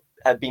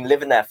 had been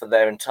living there for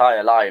their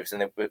entire lives,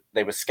 and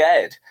they were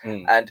scared.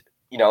 And,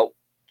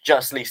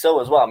 justly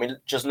so as well. I mean,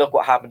 just look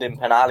what happened in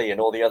Penally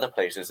and all the other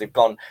places. They've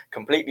gone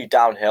completely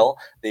downhill.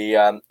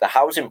 The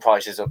housing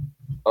prices of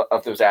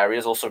those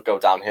areas also go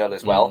downhill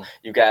as well.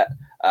 You get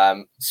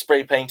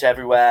spray paint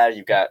everywhere.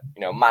 You get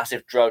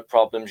massive drug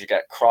problems. You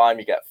get crime.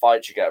 You get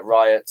fights. You get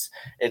riots.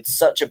 It's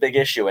such a big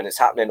issue, and it's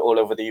happening all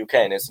over the UK.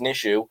 And it's an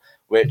issue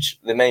which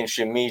the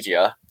mainstream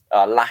media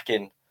are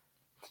lacking.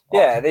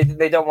 Yeah,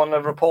 they don't want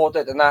to report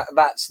it, and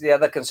that's the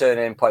other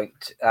concerning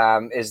point.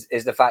 Is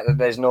the fact that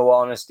there's no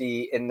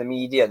honesty in the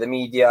media. The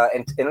media,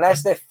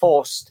 unless they're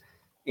forced,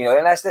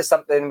 unless there's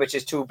something which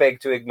is too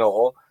big to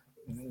ignore,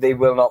 they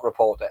will not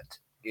report it.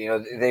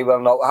 They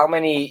will not. How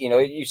many?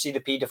 You see the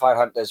paedophile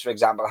hunters, for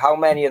example. How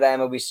many of them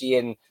are we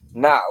seeing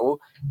now?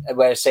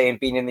 We're saying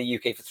been in the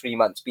UK for 3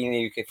 months, been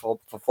in the UK for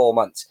 4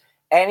 months.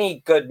 Any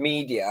good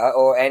media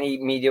or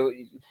any media.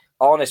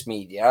 Honest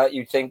media,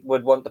 you'd think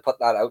would want to put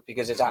that out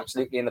because it's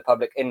absolutely in the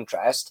public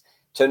interest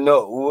to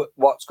know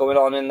what's going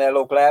on in their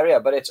local area,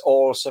 but it's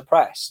all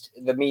suppressed.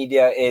 The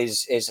media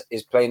is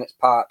playing its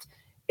part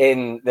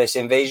in this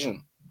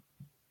invasion.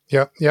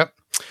 Yeah.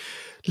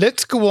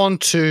 Let's go on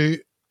to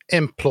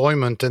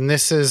employment, and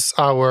this is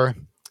our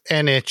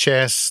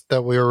NHS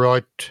that we were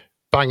out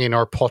banging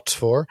our pots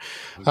for,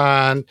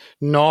 and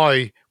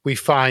now we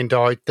find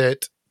out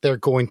that they're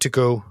going to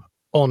go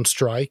on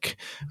strike.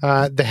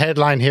 The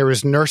headline here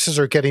is nurses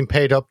are getting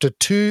paid up to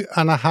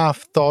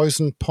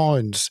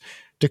 £2,500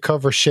 to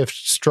cover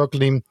shifts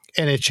struggling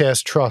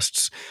NHS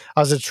trusts.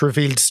 As it's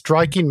revealed,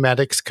 striking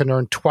medics can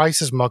earn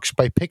twice as much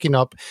by picking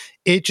up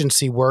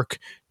agency work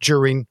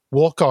during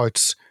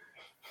walkouts.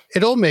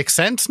 It all makes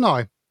sense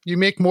now. You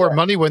make more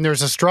money when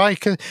there's a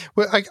strike.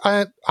 Well,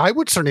 I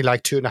would certainly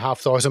like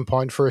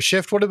 £2,500 for a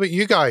shift. What about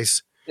you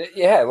guys?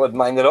 Yeah, I wouldn't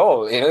mind at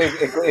all.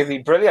 It'd be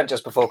brilliant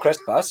just before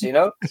Christmas,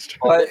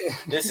 But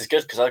this is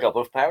good because I got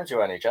both parents who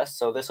are NHS,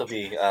 so this will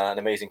be an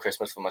amazing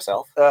Christmas for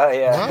myself.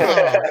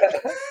 Yeah.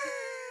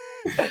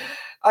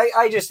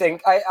 I just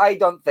think, I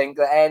don't think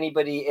that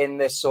anybody in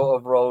this sort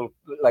of role,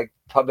 like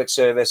public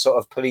service, sort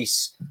of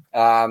police,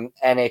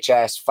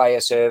 NHS,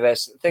 fire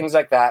service, things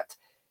like that,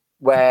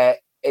 where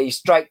a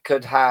strike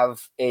could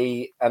have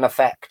an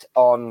effect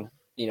on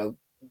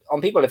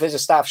people. If there's a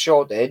staff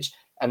shortage,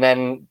 and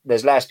then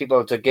there's less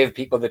people to give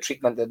people the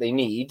treatment that they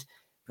need,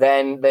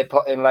 then they're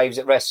putting lives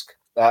at risk,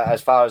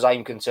 as far as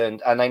I'm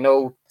concerned. And I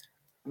know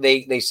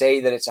they say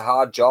that it's a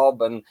hard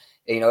job, and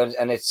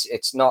and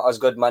it's not as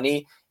good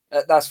money.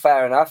 That's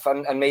fair enough,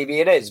 and maybe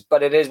it is,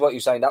 but it is what you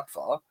signed up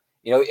for.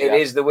 It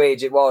is the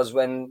wage it was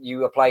when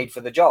you applied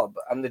for the job,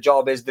 and the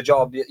job is the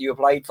job that you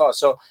applied for.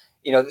 So,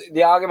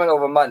 the argument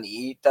over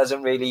money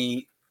doesn't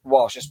really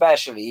wash,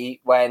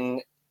 especially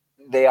when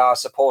they are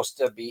supposed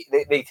to be,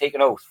 they take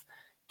an oath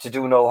to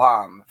do no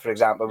harm, for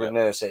example, with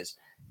nurses.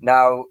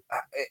 Now,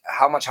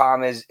 how much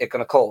harm is it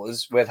going to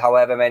cause with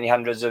however many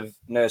hundreds of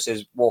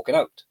nurses walking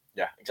out?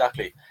 Yeah,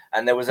 exactly.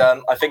 And there was,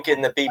 I think,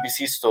 in the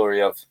BBC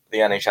story of the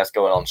NHS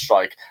going on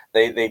strike,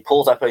 they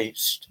pulled up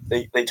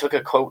they took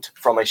a quote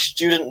from a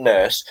student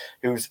nurse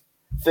who's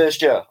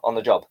first year on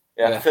the job.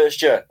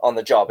 First year on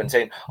the job, and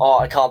saying, "Oh,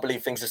 I can't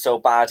believe things are so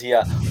bad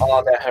here.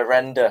 Oh, they're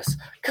horrendous.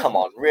 Come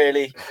on,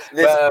 really?"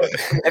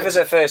 If it's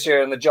her first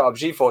year on the job,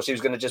 she thought she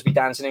was going to just be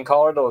dancing in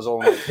corridors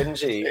all night, didn't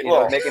she?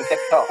 Making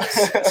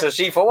TikToks. So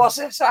she thought, "What's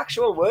this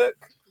actual work?"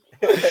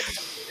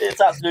 It's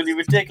absolutely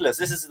ridiculous.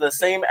 This is the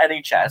same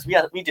NHS.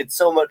 We did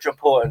so much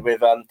reporting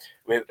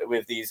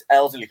with these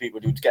elderly people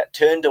who get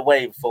turned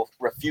away for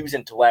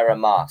refusing to wear a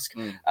mask.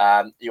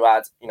 You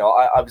had,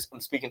 I'm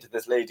speaking to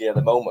this lady at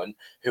the moment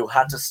who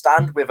had to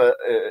stand with a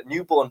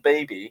newborn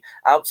baby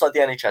outside the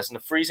NHS in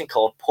the freezing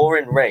cold,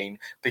 pouring rain,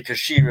 because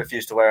she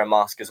refused to wear a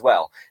mask as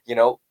well.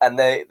 And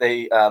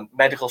they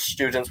medical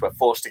students were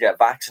forced to get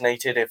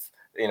vaccinated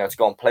to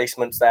go on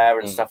placements there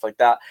and stuff like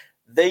that.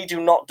 They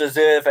do not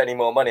deserve any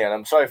more money, and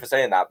I'm sorry for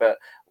saying that, but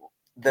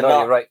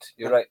you're right.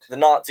 You're right. The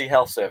Nazi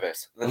health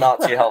service,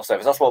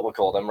 that's what we'll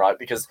call them, right?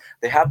 Because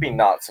they have been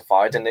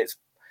Nazified, and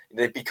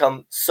they've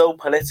become so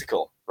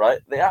political, right?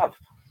 They have.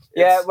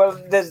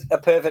 Well, there's a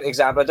perfect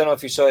example. I don't know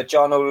if you saw it.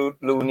 John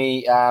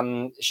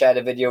O'Looney shared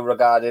a video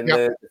regarding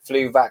the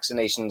flu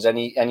vaccinations,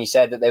 and he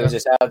said that there was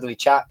this elderly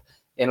chap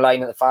in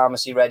line at the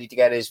pharmacy ready to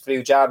get his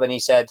flu jab, and he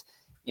said,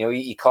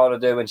 he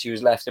collared her when she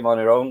was left him on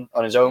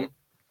his own.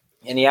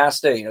 And he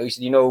asked her, he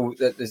said,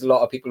 that there's a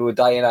lot of people who are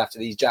dying after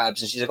these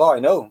jabs. And she's like, "Oh, I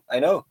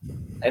know.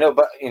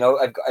 But,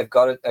 I've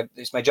got it.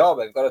 It's my job.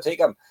 I've got to take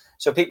them."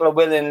 So people are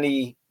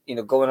willingly,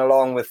 going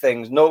along with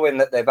things, knowing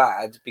that they're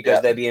bad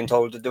because they're being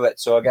told to do it.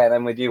 So again,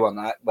 I'm with you on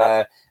that,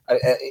 where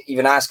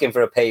even asking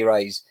for a pay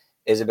rise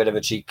is a bit of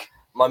a cheek.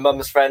 My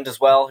mum's friend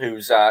as well,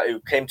 who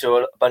came to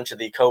a bunch of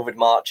the COVID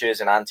marches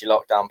and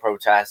anti-lockdown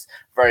protests,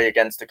 very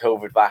against the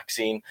COVID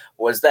vaccine,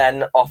 was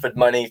then offered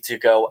money to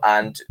go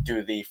and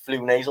do the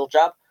flu nasal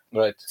jab.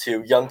 Right.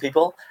 To young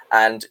people,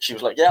 and she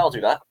was like, "Yeah, I'll do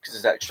that because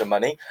it's extra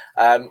money."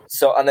 And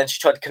then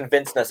she tried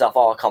convincing herself,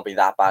 "Oh, it can't be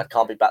that bad,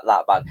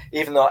 that bad,"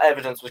 even though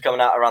evidence was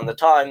coming out around the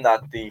time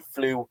that the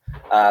flu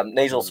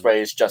nasal spray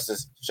is just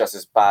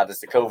as bad as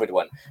the COVID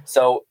one.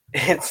 So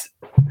it's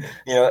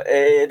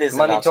it is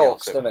money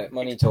talks, doesn't it?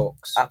 Money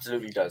talks.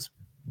 Absolutely does.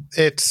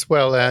 It's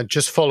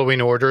just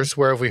following orders.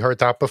 Where have we heard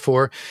that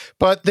before?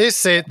 But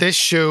this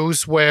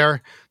shows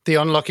where the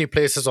unlucky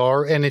places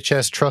are.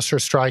 NHS trusts are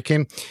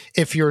striking.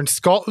 If you're in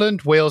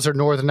Scotland, Wales, or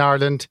Northern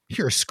Ireland,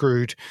 you're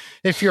screwed.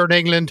 If you're in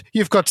England,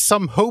 you've got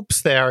some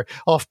hopes there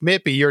of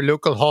maybe your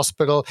local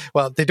hospital.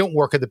 Well, they don't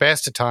work at the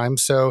best of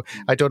times, so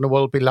I don't know what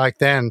it'll be like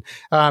then.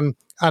 And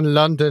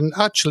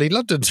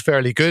London's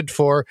fairly good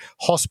for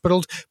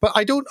hospitals, but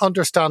I don't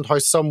understand how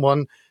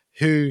someone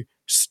who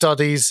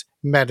studies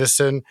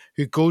medicine,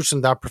 who goes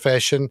in that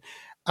profession,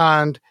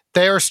 and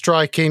they're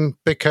striking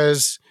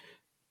because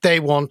they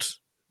want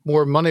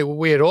more money.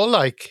 We'd all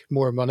like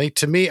more money.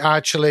 To me,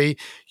 actually,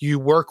 you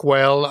work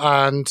well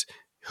and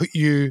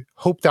you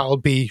hope that'll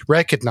be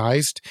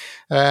recognized.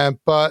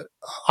 But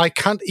I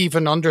can't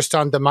even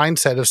understand the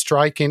mindset of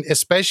striking,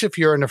 especially if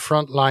you're in a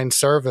frontline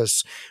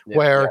service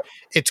where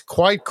it's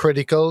quite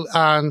critical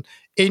and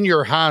in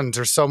your hands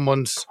or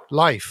someone's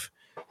life.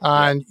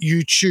 And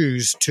you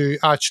choose to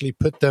actually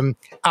put them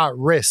at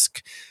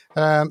risk.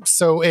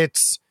 So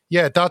it's,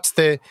 that's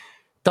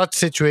that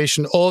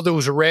situation. All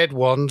those red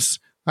ones,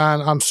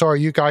 and I'm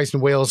sorry, you guys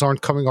in Wales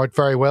aren't coming out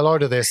very well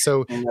out of this,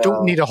 so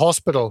don't need a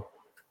hospital.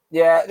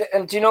 Yeah,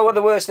 and do you know what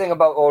the worst thing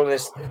about all of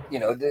this,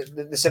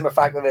 the simple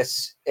fact of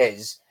this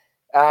is,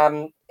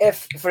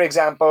 if, for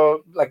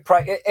example,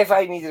 if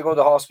I needed to go to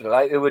the hospital,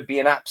 it would be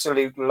an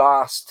absolute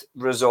last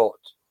resort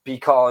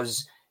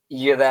because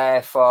you're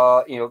there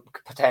for,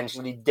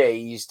 potentially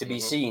days to be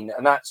seen.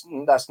 And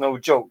that's no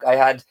joke. I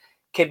had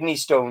kidney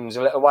stones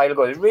a little while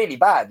ago. It was really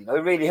bad, it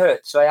really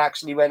hurt. So I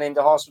actually went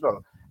into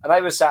hospital. And I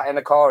was sat in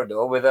a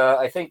corridor with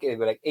I think it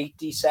was like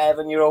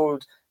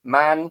 87-year-old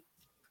man.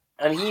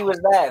 And he was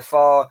there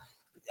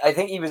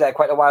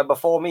quite a while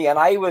before me. And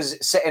I was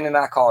sitting in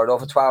that corridor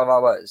for 12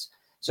 hours.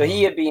 So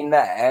he had been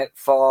there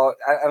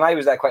and I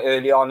was there quite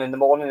early on in the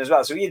morning as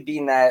well. So he had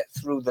been there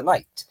through the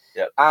night.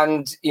 Yep.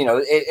 And,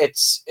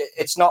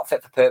 it's not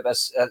fit for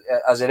purpose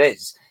as it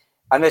is.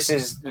 And this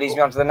leads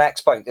me on to the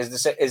next point, is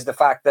the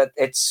fact that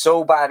it's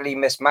so badly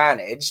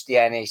mismanaged, the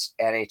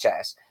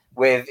NHS,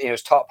 with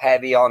it's top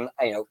heavy on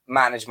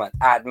management,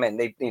 admin.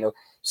 They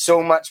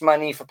so much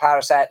money for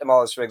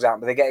paracetamols, for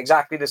example. They get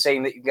exactly the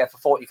same that you get for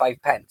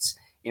 45 pence,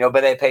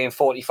 but they're paying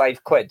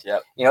 45 quid.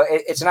 Yep.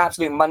 It's an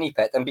absolute money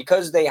pit. And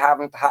because they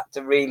haven't had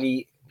to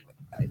really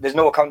there's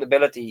no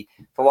accountability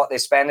for what the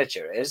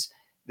expenditure is.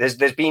 There's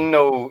been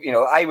no,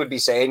 I would be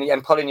saying,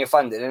 I'm pulling your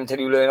funding until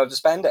you learn how to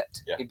spend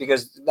it,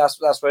 because that's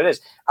what it is.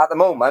 At the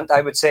moment,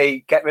 I would say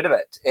get rid of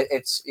it.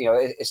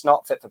 It's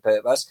not fit for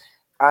purpose.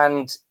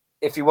 And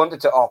if you wanted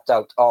to opt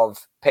out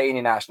of paying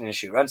your national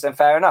insurance, then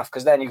fair enough,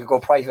 because then you could go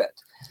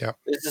private. Yeah.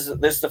 This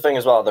is the thing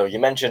as well, though. You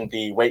mentioned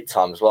the wait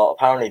times. Well,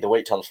 apparently the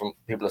wait times from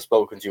people I've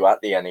spoken to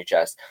at the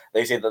NHS,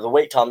 they say that the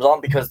wait times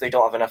aren't because they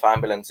don't have enough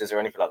ambulances or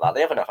anything like that.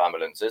 They have enough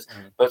ambulances,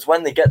 but it's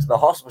when they get to the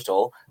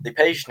hospital, the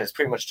patient is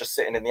pretty much just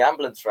sitting in the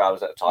ambulance for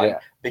hours at a time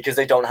because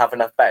they don't have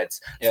enough beds.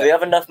 So they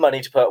have enough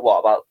money to put,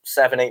 about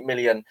 7-8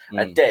 million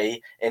a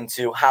day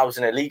into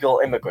housing illegal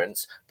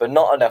immigrants, but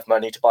not enough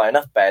money to buy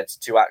enough beds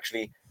to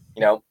actually,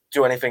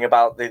 do anything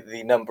about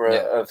the number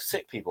of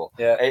sick people.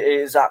 It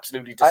is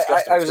absolutely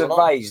disgusting. I was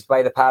advised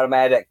by the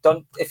paramedic,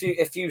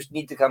 if you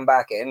need to come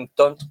back in,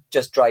 don't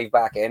just drive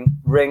back in,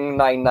 ring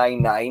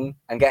 999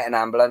 and get an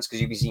ambulance, because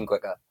you'll be seen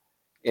quicker.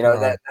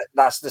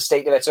 That's the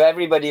state of it. So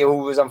everybody who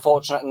was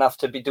unfortunate enough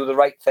to do the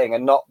right thing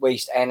and not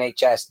waste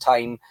NHS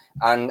time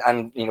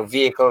and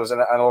vehicles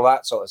and all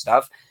that sort of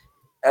stuff,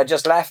 are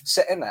just left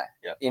sitting there.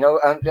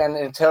 And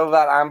until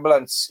that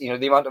ambulance, the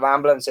amount of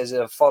ambulances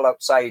that are full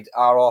outside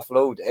are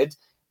offloaded,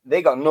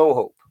 they got no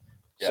hope.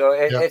 So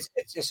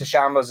it's a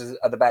shambles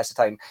at the best of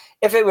time.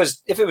 If it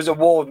was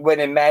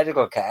award-winning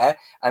medical care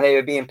and they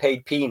were being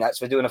paid peanuts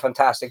for doing a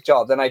fantastic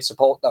job, then I'd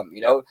support them.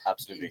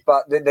 Absolutely.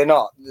 But they're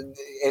not.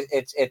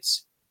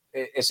 It's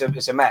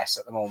a mess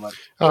at the moment.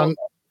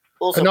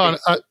 Also,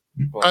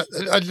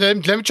 let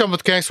me jump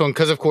with the next one,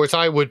 because of course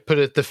I would put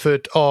at the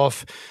foot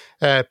of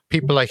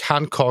people like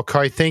Hancock, who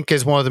I think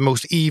is one of the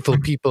most evil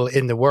people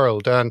in the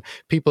world. And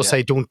people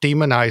say don't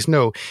demonize.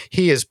 No,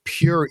 he is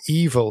pure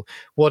evil,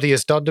 what he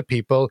has done to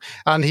people.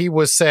 And he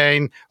was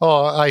saying,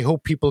 I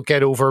hope people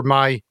get over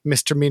my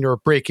misdemeanor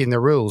of breaking the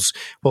rules.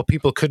 Well,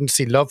 people couldn't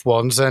see loved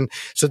ones. And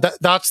so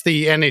that's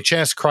the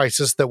NHS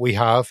crisis that we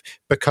have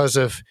because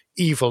of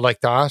evil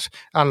like that,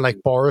 and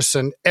like Boris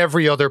and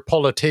every other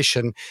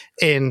politician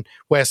in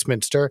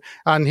Westminster.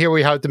 And here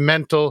we have the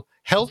mental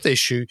health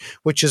issue,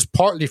 which is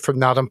partly from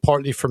that and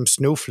partly from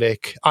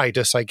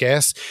snowflake-itis, I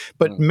guess.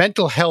 But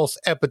mental health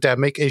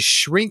epidemic is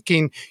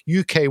shrinking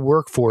UK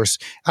workforce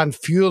and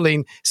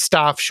fueling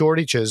staff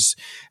shortages.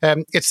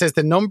 It says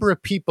the number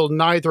of people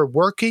neither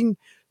working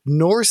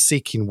nor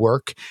seeking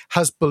work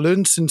has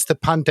ballooned since the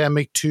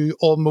pandemic to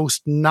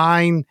almost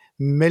 9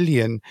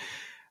 million.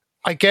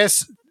 I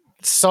guess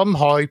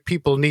somehow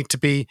people need to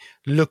be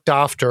looked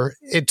after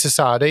in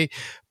society.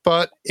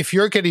 But if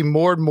you're getting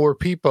more and more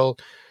people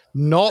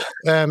not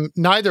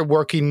neither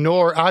working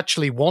nor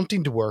actually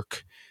wanting to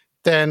work,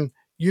 then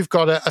you've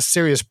got a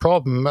serious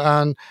problem.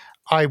 And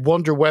I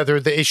wonder whether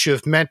the issue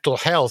of mental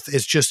health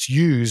is just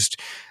used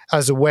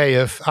as a way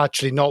of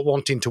actually not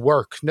wanting to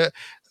work.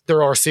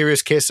 There are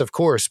serious cases, of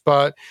course,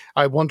 but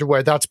I wonder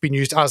where that's been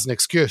used as an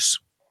excuse.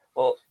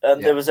 Well,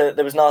 there was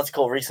an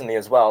article recently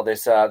as well.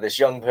 This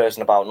young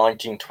person, about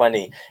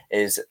 1920,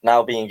 is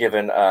now being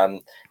given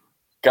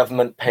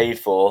government paid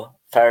for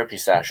therapy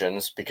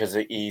sessions because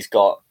he's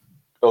got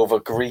over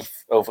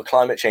grief over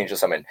climate change or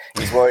something.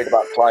 He's worried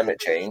about climate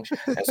change,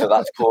 and so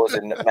that's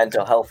causing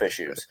mental health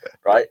issues,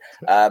 right?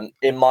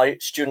 In my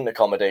student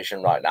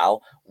accommodation right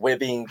now, we're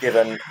being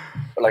given,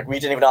 we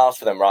didn't even ask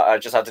for them, right? I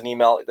just had an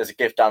email, there's a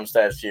gift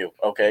downstairs for you.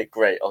 Okay,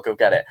 great, I'll go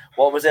get it.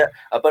 What was it?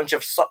 A bunch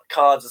of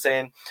cards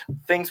saying,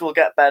 things will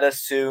get better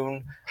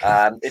soon.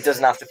 It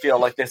doesn't have to feel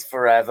like this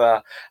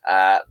forever.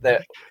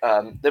 There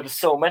was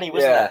so many,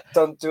 wasn't there?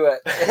 Don't do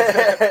it.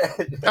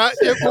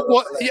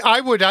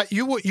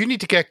 You need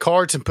to get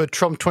cards and put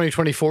Trump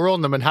 2024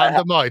 on them and hand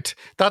them out.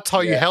 That's how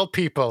you help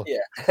people. Yeah,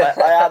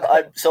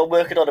 I'm still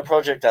working on a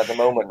project at the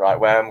moment, right,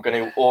 where I'm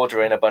going to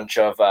order in a bunch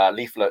of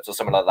leaflets or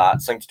something like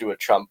that, something to do with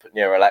Trump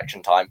near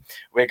election time.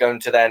 We're going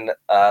to then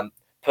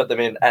put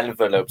them in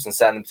envelopes and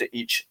send them to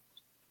each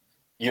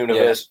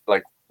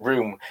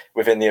room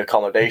within the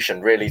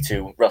accommodation, really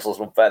to rustle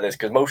some feathers,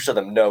 because most of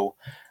them know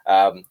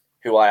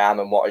who I am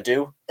and what I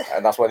do,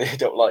 and that's why they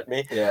don't like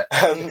me.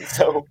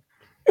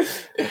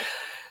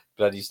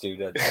 Bloody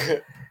student.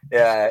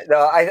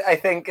 I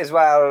think as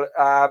well,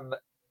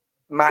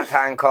 Matt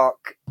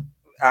Hancock,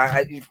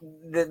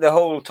 the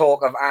whole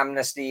talk of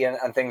amnesty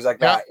and things like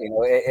that,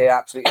 it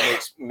absolutely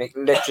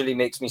literally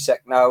makes me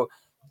sick. Now,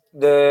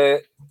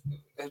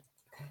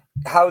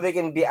 how they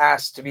can be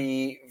asked to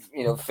be,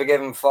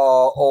 forgiven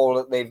for all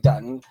that they've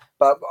done,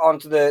 but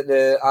onto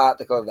the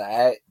article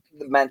there,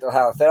 the mental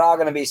health, there are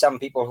going to be some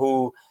people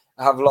who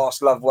have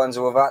lost loved ones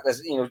who have had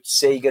to,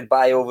 say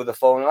goodbye over the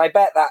phone. And I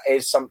bet that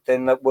is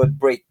something that would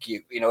break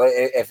you,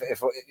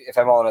 if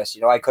I'm honest.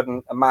 I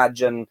couldn't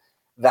imagine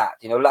that.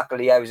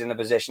 Luckily I was in a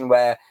position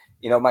where,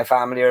 my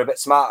family are a bit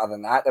smarter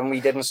than that, and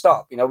we didn't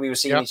stop. We were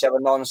seeing each other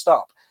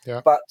non-stop.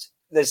 Yeah. But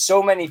there's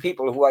so many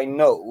people who I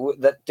know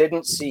that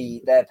didn't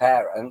see their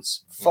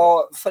parents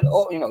for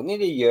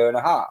nearly a year and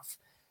a half.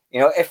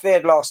 If they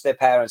had lost their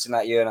parents in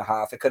that year and a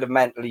half, it could have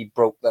mentally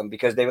broke them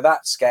because they were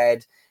that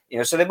scared.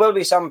 So there will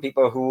be some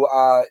people who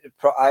are,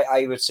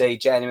 I would say,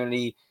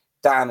 genuinely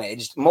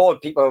damaged, more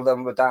people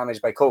than were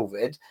damaged by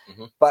COVID,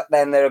 but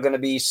then there are going to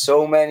be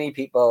so many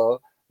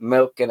people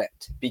milking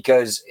it,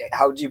 because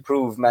how do you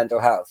prove mental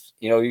health?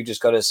 You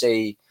just got to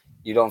say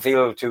you don't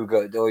feel too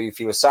good or you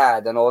feel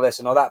sad and all this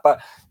and all that,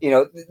 but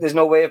there's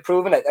no way of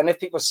proving it. And if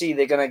people see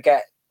they're going to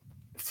get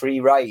free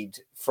ride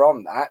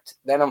from that,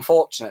 then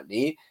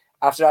unfortunately,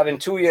 after having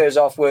 2 years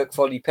off work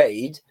fully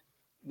paid,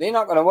 they're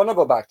not going to want to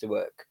go back to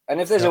work. And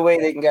if there's a way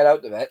they can get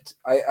out of it,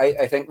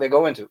 I think they're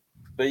going to.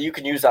 But you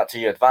can use that to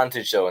your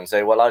advantage, though, and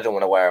say, well, I don't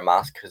want to wear a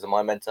mask because of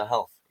my mental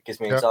health. It gives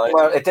me anxiety.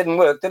 Well, it didn't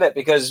work, did it?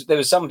 Because there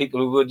were some people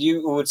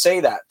who would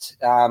say that,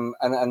 and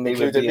they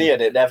included me,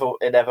 and it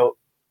never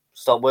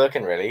stopped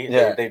working, really.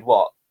 Yeah. They'd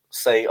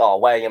say, oh,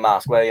 wear your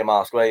mask,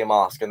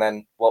 and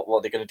then what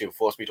are they going to do?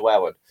 Force me to wear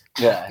one?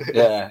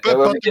 Yeah.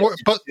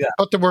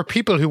 But there were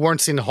people who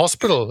weren't seen in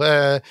hospital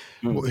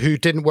who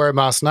didn't wear a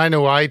mask. And I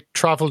know I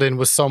travelled in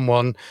with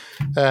someone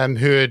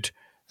who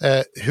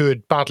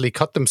had badly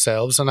cut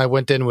themselves, and I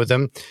went in with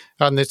them,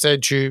 and they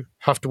said you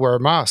have to wear a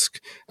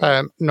mask.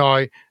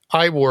 Now,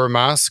 I wore a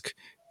mask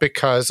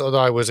because, although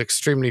I was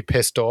extremely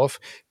pissed off,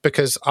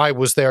 because I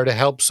was there to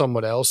help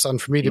someone else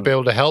and for me to be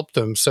able to help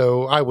them.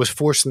 So I was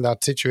forced in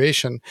that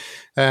situation.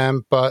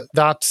 But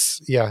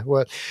that's,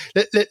 well,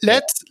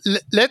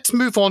 let's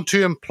move on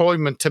to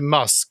employment, to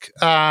Musk.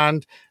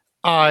 And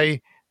I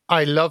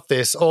love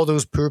this. All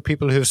those poor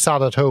people who've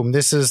sat at home.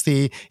 This is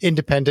the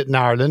Independent in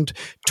Ireland.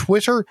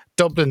 Twitter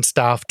Dublin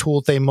staff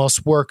told they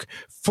must work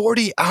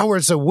 40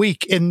 hours a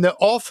week in the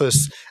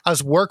office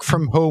as work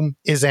from home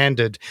is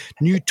ended.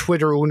 New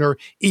Twitter owner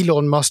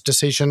Elon Musk's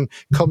decision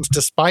comes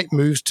despite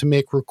moves to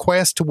make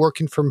requests to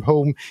working from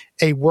home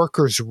a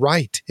worker's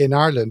right in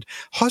Ireland.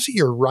 How's it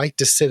your right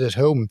to sit at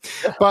home?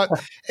 But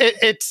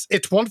it's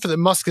wonderful that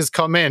Musk has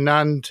come in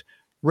and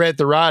read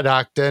the RAD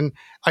Act, and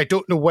I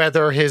don't know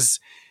whether his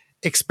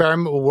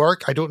experiment will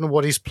work. I don't know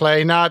what he's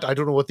playing at. I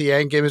don't know what the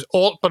end game is.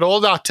 But all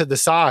that to the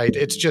side,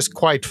 it's just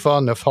quite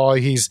fun of how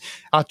he's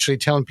actually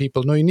telling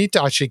people, no, you need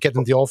to actually get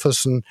in the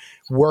office and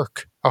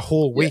work a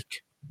whole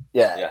week.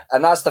 Yeah.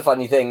 And that's the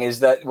funny thing,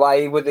 is that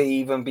why would they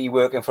even be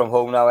working from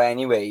home now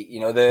anyway?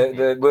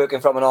 The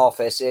working from an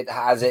office, it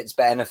has its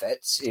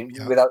benefits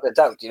without a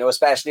doubt,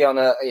 especially on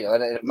a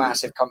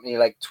massive company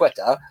like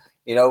Twitter,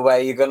 where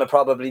you're going to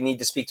probably need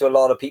to speak to a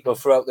lot of people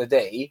throughout the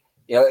day.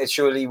 It's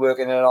surely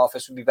working in an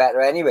office would be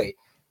better anyway.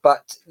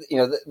 But,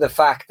 the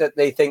fact that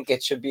they think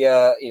it should be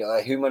a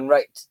human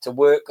right to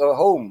work at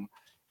home,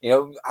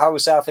 how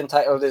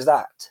self-entitled is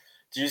that?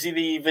 Did you see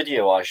the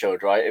video I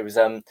showed, right? It was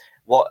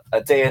what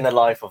a day in the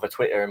life of a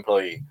Twitter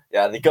employee.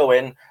 Yeah, they go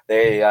in,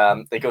 they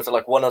go to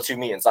like 1 or 2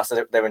 meetings. That's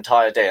their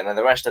entire day, and then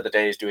the rest of the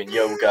day is doing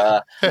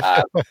yoga,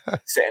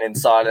 sitting in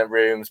silent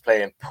rooms,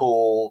 playing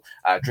pool,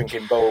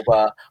 drinking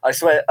boba. I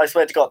swear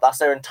to God, that's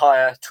their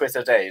entire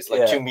Twitter days.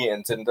 Like 2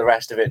 meetings, and the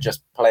rest of it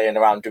just playing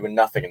around, doing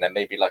nothing, and then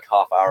maybe like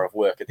half hour of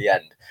work at the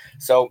end.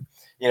 So.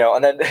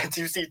 And then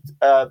do you see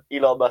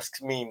Elon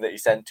Musk's meme that he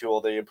sent to all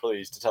the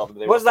employees to tell them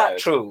they was were that fired?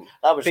 true?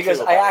 That was because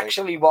true, I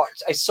actually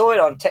I saw it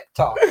on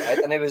TikTok, right?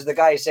 And it was the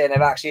guy saying, I've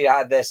actually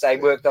had this, I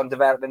worked on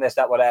developing this,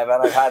 that, whatever,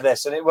 and I've had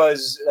this, and it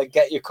was like,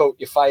 get your coat,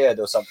 you're fired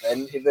or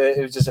something.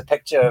 It was just a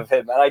picture of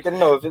him, and I didn't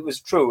know if it was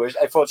true.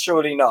 I thought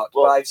surely not.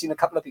 Well, I've seen a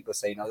couple of people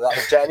say, no, that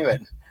was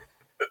genuine.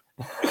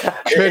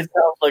 It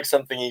sounds like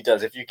something he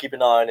does. If you keep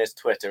an eye on his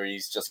Twitter,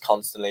 he's just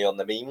constantly on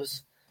the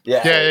memes.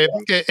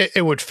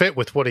 It would fit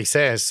with what he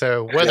says.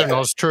 So whether or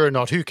not it's true or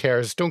not, who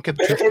cares? Don't get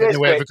the truth in the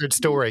way of a good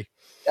story.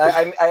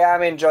 I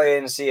am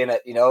enjoying seeing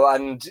it,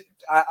 and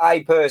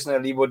I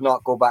personally would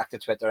not go back to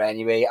Twitter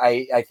anyway.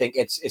 I think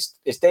its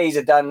days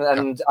are done,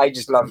 and I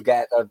just love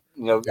Getter.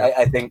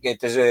 I think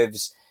it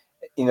deserves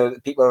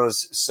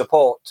people's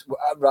support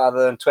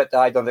rather than Twitter.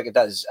 I don't think it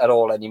does at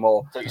all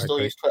anymore. So you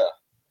still use Twitter?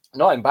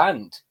 No, I'm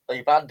banned. Are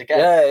you banned again?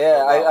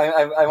 Yeah.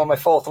 Oh, wow. I'm on my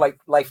 4th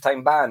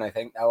lifetime ban, I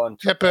think, now on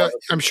Twitter. Yeah, but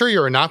I'm sure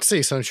you're a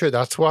Nazi, so I'm sure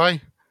that's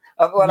why.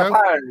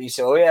 Apparently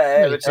so,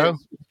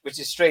 which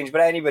is strange.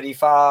 But anybody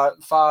far,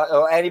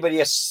 or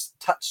anybody a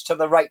touch to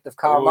the right of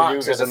Karl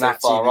Marx is a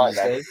Nazi. Right,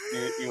 then.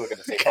 You were going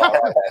to say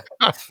far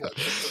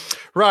right.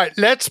 Right,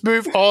 let's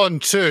move on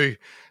to,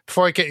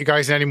 before I get you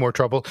guys in any more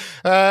trouble.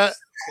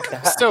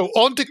 So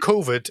on to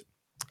COVID.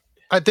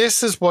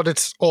 This is what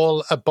it's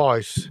all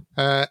about.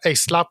 A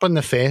slap in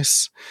the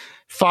face.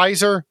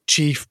 Pfizer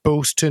chief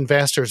boasts to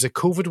investors that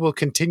COVID will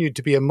continue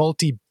to be a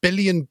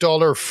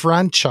multi-billion-dollar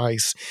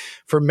franchise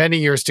for many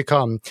years to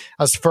come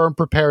as firm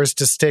prepares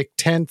to stake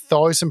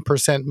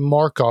 10,000%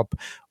 markup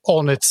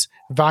on its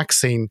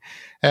vaccine.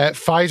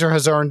 Pfizer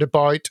has earned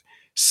about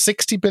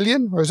 60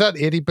 billion, or is that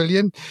 80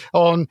 billion,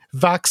 on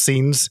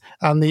vaccines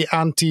and the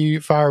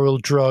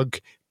antiviral drug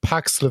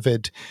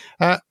Paxlovid.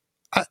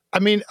 I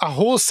mean, a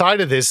whole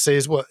side of this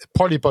is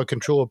partly about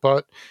control,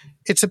 but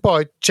it's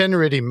about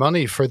generating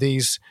money for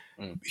these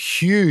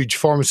huge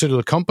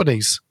pharmaceutical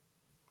companies.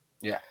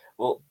 Yeah.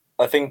 Well,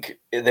 I think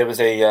there was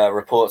a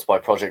report by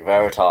Project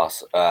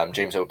Veritas,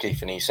 James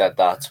O'Keefe, and he said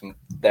that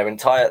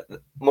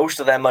most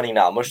of their money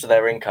now, most of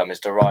their income is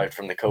derived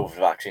from the COVID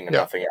vaccine and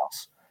nothing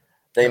else.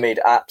 They made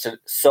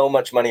so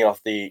much money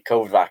off the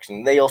COVID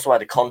vaccine. They also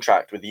had a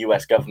contract with the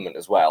US government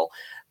as well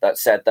that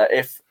said that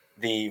if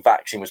the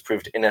vaccine was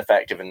proved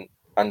ineffective and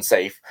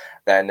unsafe,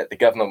 then the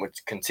government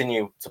would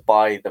continue to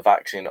buy the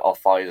vaccine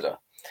off Pfizer.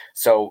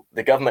 So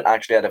the government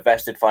actually had a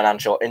vested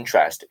financial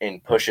interest in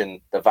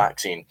pushing the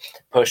vaccine,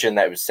 pushing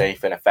that it was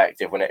safe and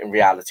effective when in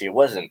reality it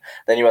wasn't.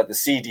 Then you had the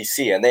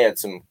CDC, and they had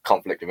some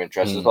conflict of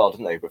interest as well,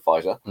 didn't they, with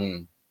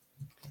Pfizer?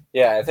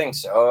 Yeah, I think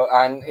so.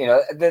 And,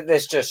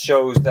 this just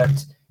shows that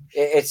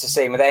it's the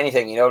same with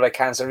anything, like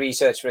cancer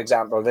research, for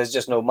example. There's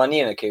just no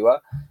money in a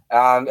cure.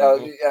 And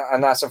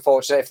that's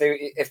unfortunate.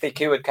 If they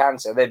cured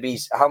cancer, there'd be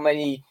how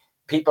many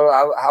people,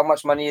 how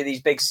much money are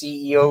these big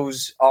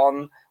CEOs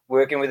on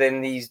working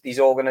within these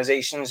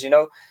organizations,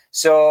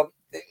 So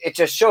it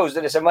just shows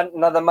that it's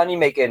another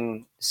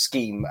money-making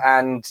scheme,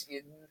 and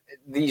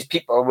these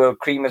people will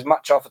cream as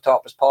much off the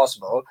top as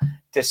possible,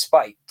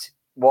 despite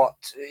what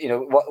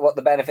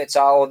the benefits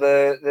are or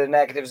the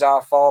negatives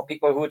are for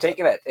people who are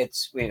taking it.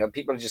 It's,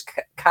 people are just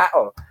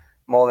cattle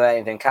more than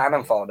anything,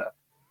 cannon fodder.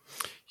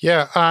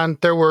 Yeah,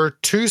 and there were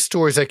two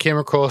stories I came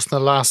across in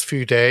the last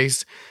few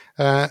days.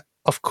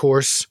 Of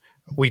course,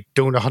 we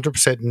don't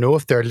 100% know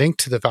if they're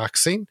linked to the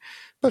vaccine.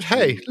 But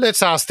hey,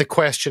 let's ask the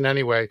question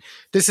anyway.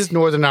 This is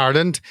Northern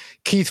Ireland.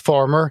 Keith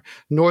Farmer,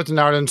 Northern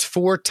Ireland's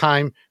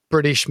 4-time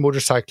British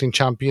motorcycling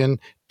champion,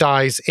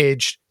 dies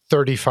aged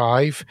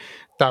 35.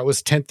 That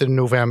was 10th of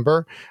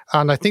November.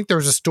 And I think there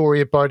was a story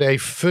about a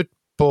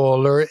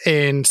footballer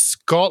in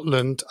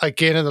Scotland,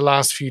 again in the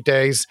last few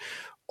days,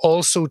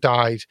 also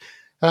died.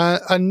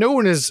 And no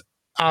one is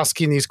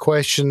asking these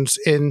questions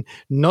in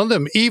none of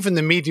them, even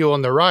the media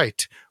on the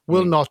right,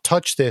 will not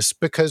touch this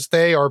because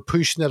they are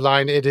pushing the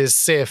line. It is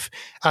safe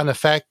and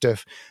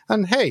effective.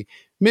 And hey,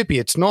 maybe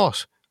it's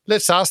not.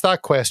 Let's ask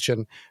that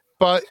question.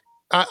 But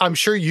I'm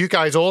sure you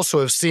guys also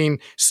have seen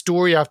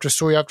story after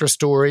story after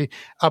story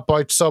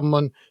about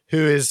someone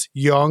who is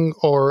young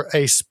or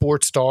a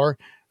sports star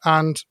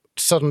and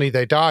suddenly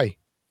they die.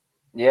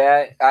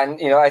 Yeah, and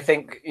I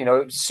think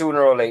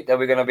sooner or later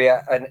we're going to be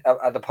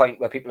at the point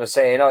where people are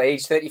saying,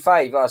 age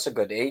 35, that's a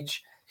good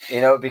age.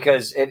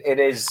 Because it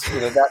is,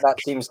 that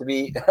seems to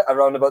be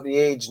around about the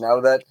age now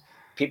that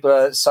people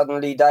are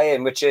suddenly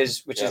dying, which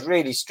is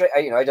really straight.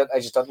 I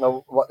just don't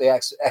know what the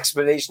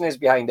explanation is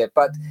behind it,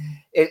 but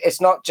it's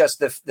not just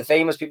the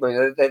famous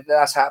people.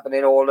 That's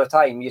happening all the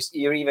time.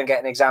 You're even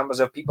getting examples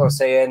of people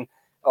saying,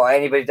 "Oh,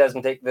 anybody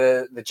doesn't take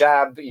the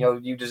jab,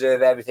 you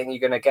deserve everything you're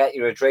going to get.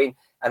 You're a drain,"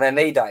 and then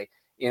they die.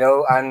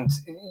 And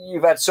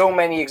you've had so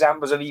many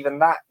examples of even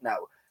that now.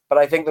 But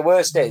I think the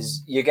worst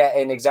is you're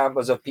getting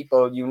examples of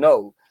people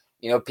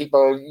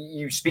people,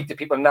 you speak to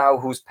people now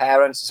whose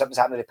parents, something's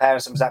happened to their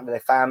parents, something's happened to their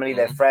family,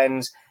 their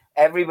friends.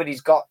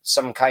 Everybody's got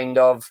some kind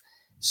of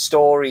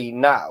story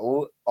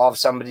now of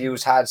somebody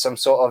who's had some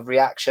sort of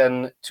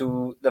reaction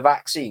to the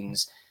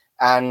vaccines.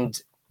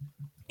 And,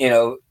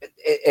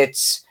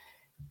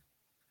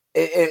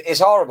 it's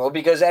horrible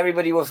because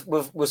everybody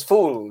was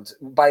fooled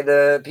by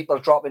the people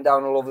dropping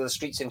down all over the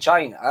streets in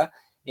China.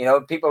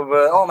 People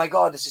were, oh my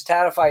God, this is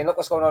terrifying. Look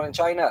what's going on in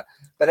China.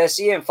 But they're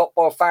seeing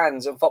football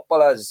fans and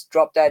footballers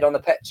drop dead on the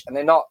pitch and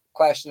they're not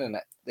questioning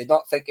it. They're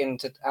not thinking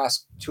to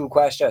ask two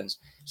questions.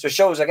 So it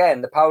shows,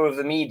 again, the power of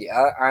the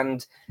media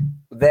and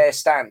their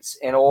stance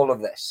in all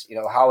of this.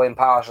 How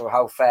impartial,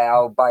 how fair,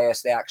 how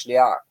biased they actually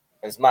are.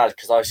 It's mad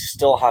because I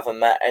still haven't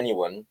met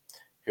anyone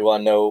who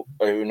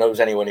knows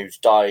anyone who's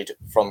died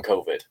from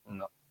COVID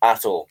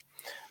at all.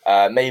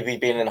 Maybe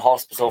being in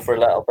hospital for a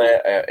little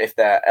bit if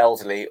they're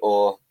elderly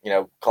or,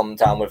 come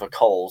down with a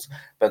cold,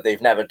 but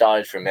they've never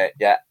died from it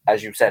yet.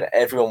 As you said,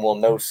 everyone will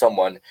know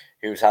someone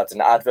who's had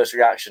an adverse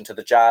reaction to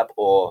the jab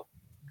or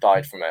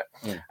died from it.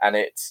 And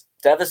it's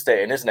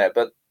devastating, isn't it?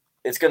 But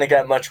it's going to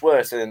get much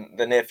worse in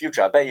the near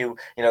future. I bet you,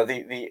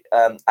 the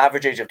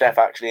average age of death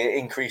actually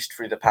increased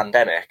through the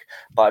pandemic,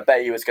 but I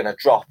bet you it's going to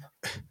drop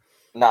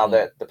now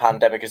that the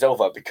pandemic is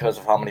over because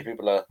of how many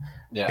people are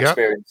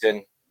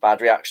experiencing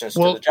bad reactions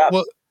to the jab.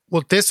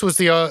 Well, this was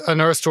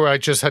another story I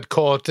just had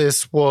caught.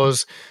 This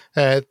was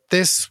where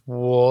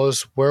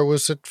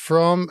was it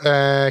from?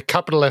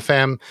 Capital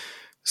FM,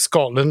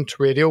 Scotland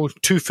radio.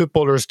 2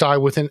 footballers die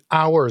within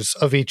hours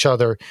of each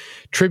other.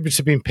 Tributes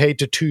have been paid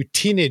to 2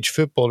 teenage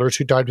footballers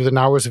who died within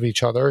hours of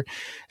each other.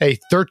 A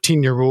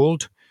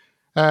 13-year-old,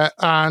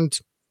 and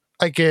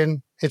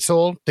again,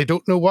 they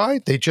don't know why.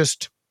 They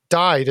just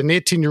died. An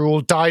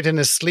 18-year-old died in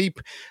his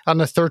sleep,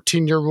 and a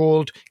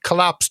 13-year-old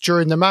collapsed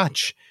during the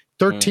match.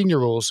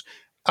 13-year-olds.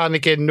 And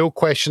again, no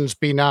questions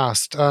being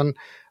asked. And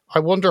I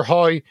wonder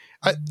how,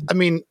 I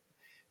mean,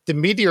 the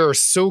media are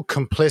so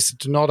complicit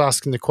to not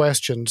asking the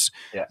questions.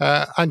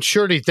 Yeah. And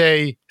surely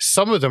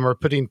some of them are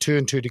putting 2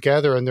 and 2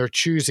 together and they're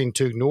choosing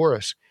to ignore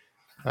it.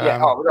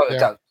 Without a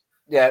doubt.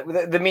 Yeah,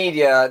 the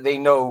media, they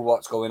know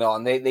what's going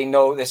on. They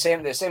know the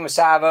same with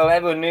Savile.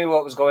 Everyone knew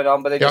what was going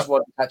on, but they just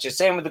wouldn't touch it.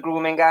 Same with the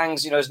grooming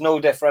gangs. It's no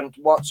different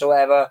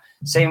whatsoever.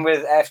 Same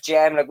with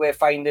FGM, like we're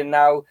finding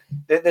now.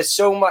 There's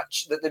so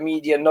much that the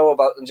media know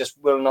about and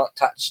just will not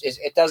touch.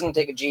 It doesn't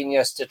take a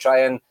genius to try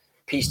and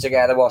piece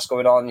together what's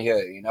going on here.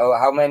 You know,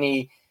 how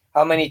many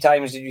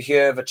times did you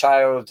hear of a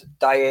child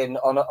dying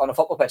on a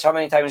football pitch? How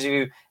many times have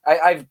you?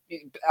 I've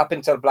up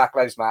until Black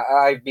Lives Matter,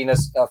 I've been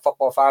a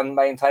football fan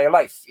my entire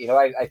life. You know,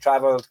 I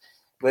travelled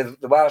with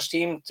the Welsh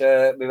team.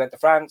 We went to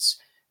France.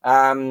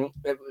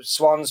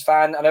 Swans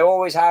fan, and I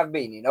always have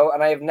been. You know,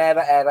 and I have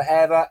never,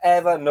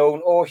 ever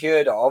known or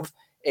heard of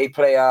a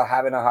player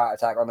having a heart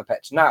attack on the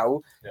pitch.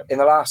 Now, in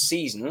the last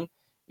season,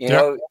 you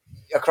know,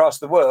 across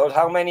the world,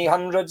 how many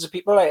hundreds of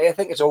people? I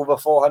think it's over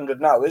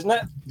 400 now, isn't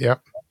it? Yeah.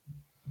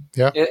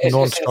 Yeah, it's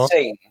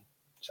insane.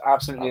 It's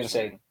absolutely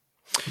insane.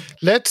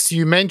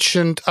 You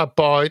mentioned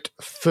about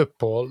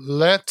football.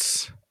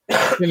 Let's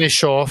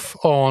finish off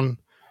on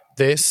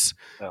this.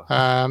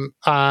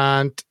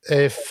 And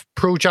if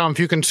Pro-Jam, if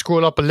you can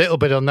scroll up a little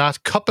bit on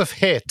that. Cup of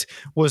Hate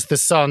was the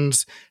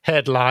Sun's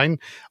headline.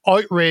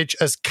 Outrage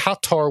as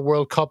Qatar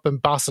World Cup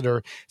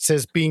ambassador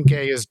says being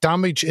gay is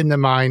damage in the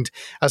mind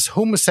as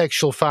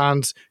homosexual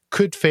fans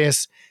could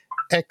face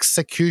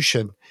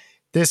execution.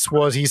 This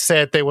was, he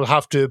said, they will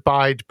have to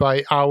abide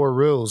by our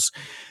rules.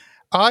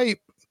 I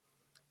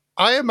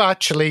am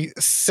actually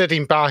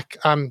sitting back.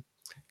 I'm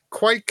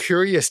quite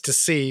curious to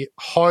see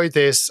how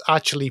this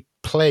actually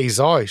plays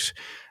out,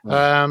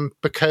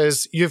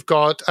 because you've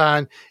got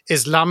an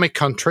Islamic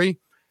country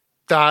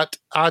that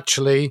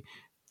actually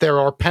there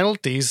are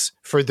penalties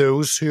for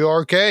those who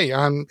are gay,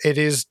 and it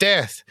is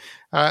death.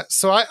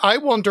 So I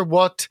wonder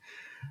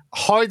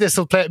how this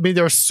will play. I mean,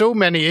 there are so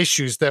many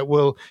issues that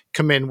will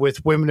come in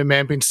with women and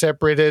men being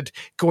separated,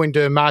 going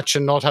to a match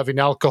and not having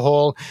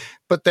alcohol,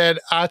 but then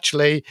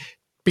actually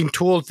being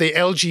told the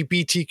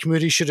LGBT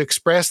community should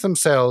express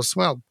themselves.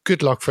 Well,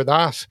 good luck for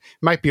that.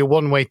 Might be a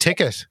one-way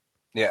ticket.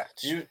 Yeah.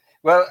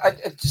 I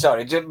just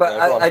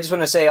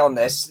want to say on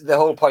this, the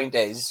whole point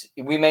is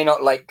we may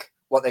not like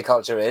what their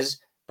culture is,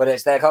 but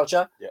it's their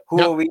culture. Yeah.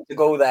 Who are we to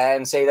go there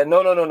and say that,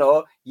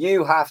 no,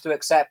 you have to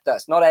accept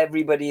us. Not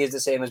everybody is the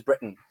same as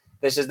Britain.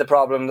 This is the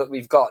problem that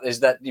we've got,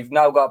 is that you've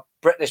now got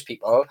British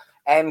people,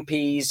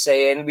 MPs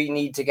saying we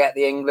need to get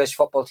the English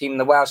football team,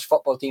 the Welsh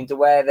football team to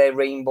wear their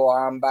rainbow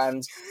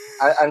armbands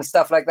and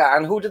stuff like that.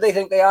 And who do they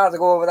think they are to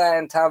go over there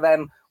and tell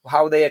them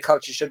how their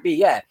culture should be?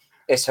 Yeah,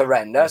 it's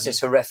horrendous,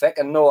 it's horrific.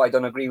 And no, I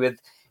don't agree with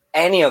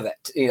any of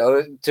it, you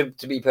know,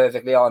 to be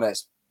perfectly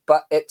honest.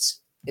 But it's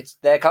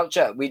their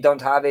culture. We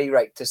don't have a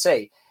right to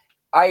say.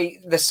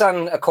 The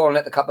Sun are calling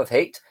it the Cup of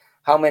Hate.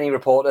 How many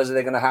reporters are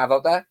they going to have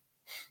out there?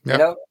 Yep. You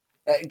know?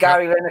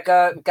 Gary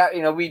Lineker,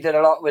 you know, we did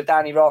a lot with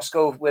Danny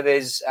Roscoe with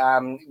his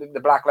the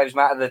Black Lives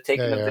Matter, the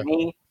taking of the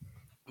knee.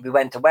 We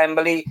went to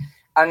Wembley,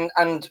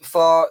 and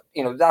for,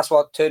 you know, that's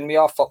what turned me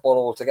off football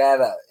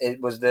altogether.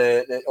 It was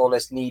the all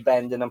this knee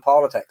bending and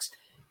politics.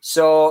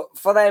 So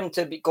for them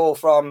to go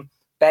from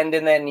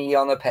bending their knee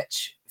on a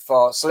pitch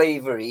for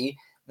slavery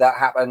that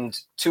happened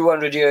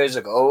 200 years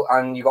ago,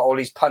 and you got all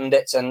these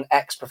pundits and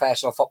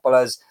ex-professional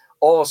footballers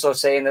also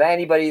saying that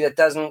anybody that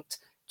doesn't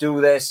do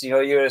this,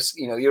 you're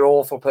an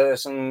awful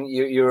person,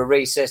 you're a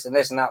racist and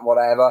this and that,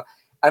 whatever.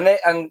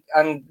 And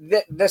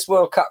this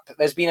World Cup,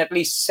 there's been at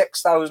least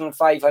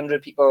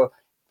 6,500 people,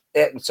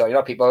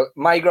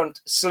 migrant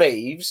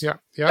slaves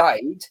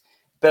died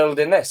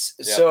building this.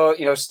 Yeah.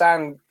 So,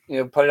 Stan,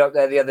 put it out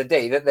there the other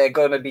day that they're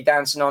going to be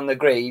dancing on the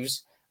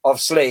graves of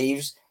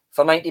slaves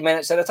for 90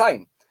 minutes at a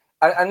time.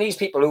 And these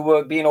people who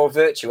were being all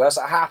virtuous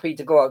are happy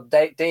to go out.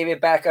 David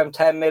Beckham,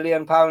 £10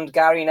 million.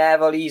 Gary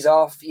Neville, he's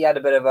off. He had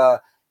a bit of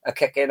a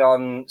kick in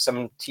on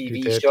some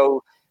TV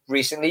show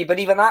recently, but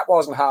even that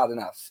wasn't hard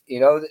enough.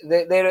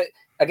 They're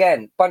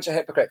again, bunch of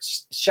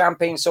hypocrites,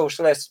 champagne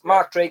socialists.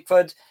 Mark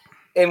Drakeford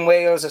in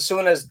Wales, as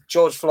soon as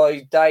George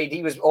Floyd died,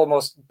 he was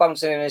almost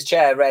bouncing in his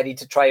chair, ready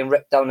to try and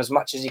rip down as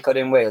much as he could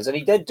in Wales. And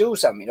he did do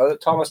some,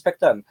 Thomas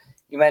Picton,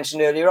 you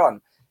mentioned earlier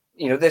on.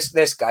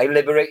 This guy,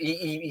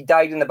 he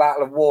died in the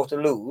Battle of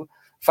Waterloo,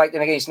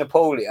 fighting against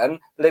Napoleon,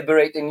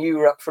 liberating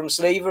Europe from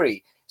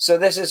slavery. So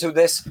this is who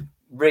this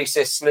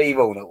racist slave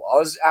owner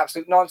was.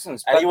 Absolute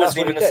nonsense. And he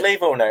wasn't even a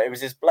slave owner. It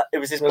was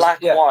his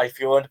black wife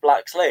who owned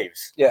black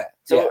slaves. Yeah.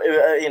 So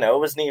it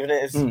wasn't even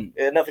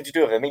nothing to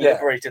do with him. He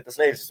liberated the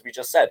slaves, as we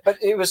just said. But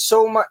it was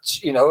so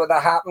much, that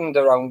happened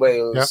around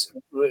Wales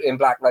in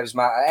Black Lives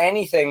Matter.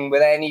 Anything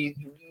with any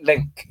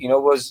link,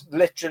 was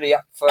literally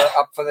up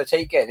for the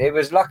taking. It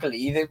was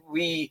luckily that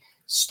we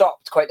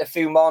stopped quite a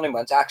few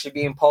monuments actually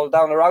being pulled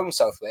down around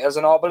South Wales.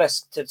 An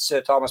obelisk to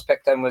Sir Thomas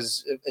Picton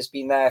has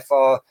been there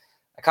for,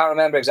 I can't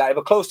remember exactly,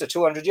 but close to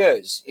 200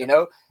 years,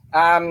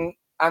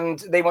 and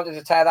they wanted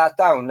to tear that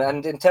down.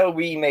 And until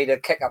we made a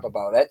kick up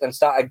about it and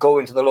started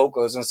going to the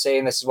locals and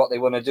saying this is what they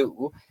want to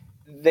do,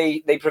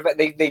 they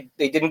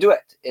didn't do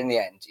it in the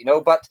end,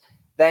 But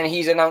then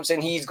he's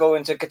announcing he's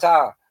going to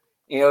Qatar,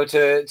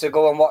 to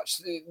go and watch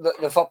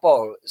the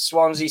football.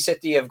 Swansea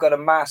City have got a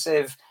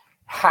massive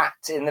hat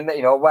in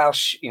the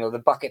Welsh,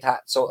 the bucket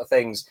hat sort of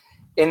things,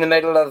 in the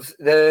middle of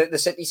the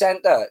city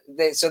centre.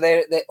 So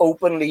they're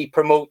openly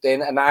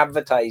promoting and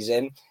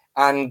advertising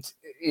and,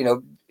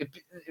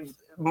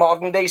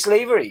 modern day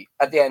slavery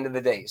at the end of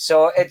the day.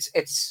 So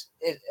it's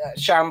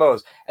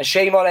shambles. And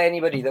shame on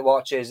anybody that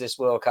watches this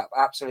World Cup.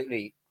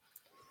 Absolutely.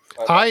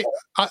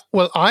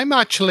 I'm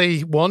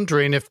actually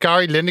wondering if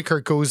Gary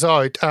Lineker goes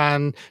out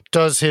and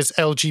does his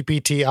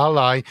LGBT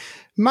ally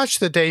match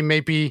the day,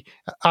 maybe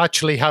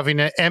actually having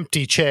an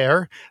empty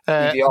chair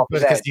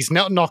because he's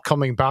not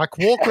coming back.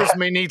 Walkers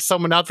may need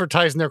someone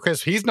advertising their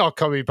crisp. He's not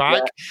coming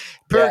back.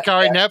 Poor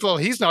Gary Neville,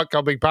 he's not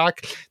coming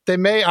back. They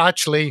may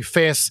actually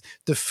face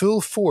the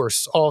full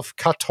force of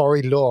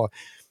Qatari law.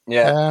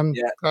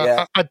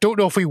 I don't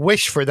know if we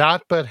wish for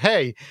that, but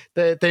hey,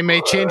 they may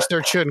change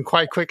their tune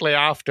quite quickly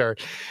after.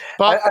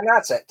 But and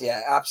that's it.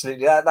 Yeah,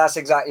 absolutely. That's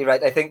exactly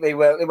right. I think they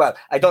will. Well,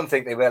 I don't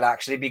think they will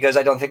actually, because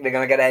I don't think they're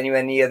going to get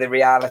anywhere near the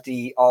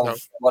reality of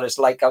what it's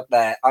like out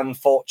there.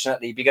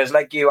 Unfortunately, because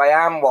like you,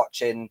 I am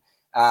watching.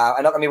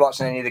 I'm not going to be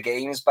watching any of the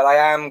games, but I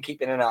am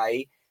keeping an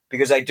eye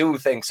because I do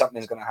think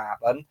something's going to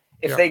happen.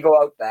 If they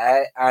go out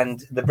there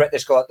and the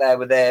British go out there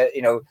with their,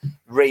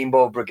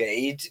 Rainbow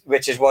Brigade,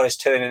 which is what it's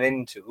turning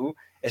into,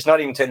 it's not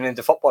even turning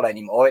into football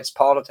anymore. It's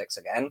politics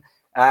again.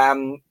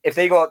 If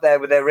they go out there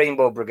with their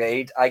Rainbow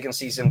Brigade, I can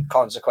see some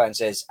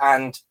consequences.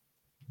 And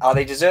are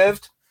they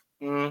deserved?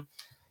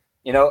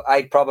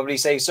 I'd probably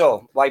say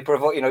so. Why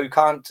provoke? You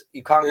can't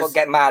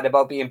get mad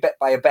about being bit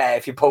by a bear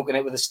if you're poking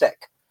it with a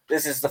stick.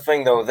 This is the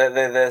thing, though.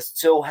 They're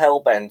still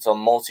hell-bent on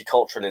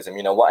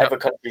multiculturalism. Whatever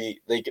country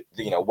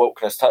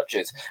wokeness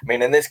touches. I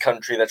mean, in this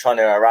country, they're trying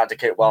to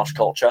eradicate Welsh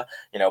culture,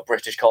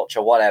 British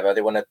culture, whatever.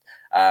 They want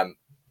to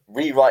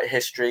rewrite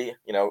history,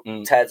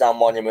 tear down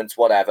monuments,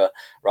 whatever,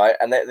 right?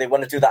 And they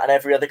want to do that in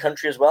every other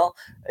country as well.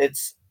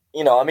 It's,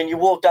 you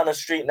walk down a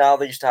street now,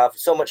 they used to have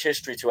so much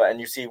history to it, and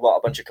you see, a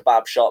bunch of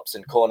kebab shops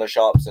and corner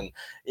shops, and,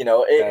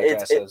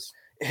 it's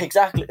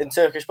exactly, in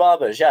Turkish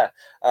barbers,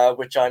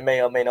 which I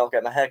may or may not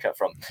get my haircut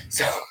from.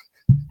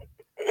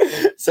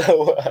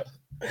 So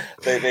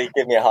they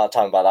give me a hard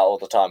time about that all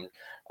the time,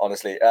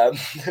 honestly. At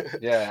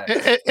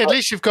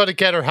least you've got a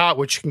Getter hat,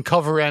 which can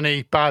cover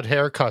any bad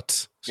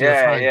haircuts. So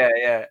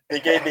yeah.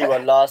 They gave me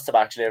one last time,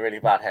 actually, a really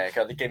bad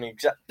haircut. They gave me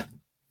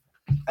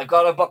I've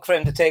got a book for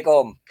him to take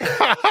home.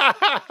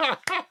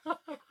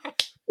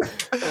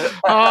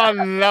 I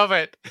love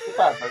it.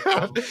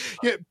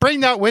 Bring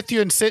that with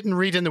you and sit and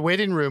read in the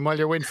waiting room while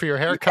you're waiting for your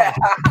haircut.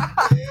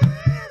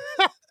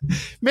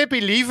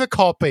 Maybe leave a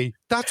copy.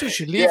 That's what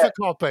you leave a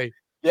copy.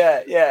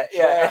 Yeah.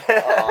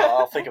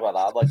 I'll think about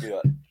that. I might do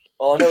that.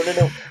 Oh, no.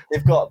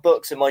 They've got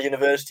books in my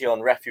university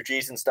on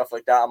refugees and stuff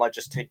like that. I might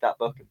just take that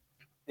book.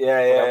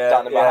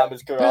 Down in my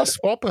Hammer's garage. Yeah,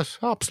 swap it.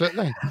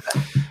 Absolutely.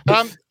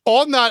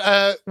 On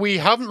that, we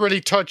haven't really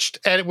touched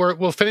any,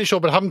 we'll finish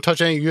up, but haven't touched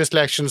any US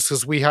elections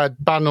because we had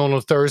Bannon on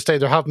Thursday.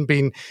 There haven't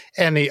been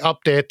any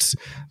updates.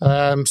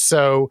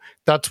 So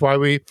that's why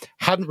we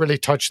hadn't really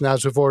touched on that,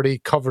 as we've already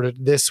covered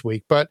it this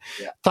week. But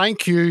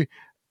thank you,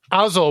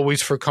 as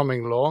always, for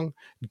coming along,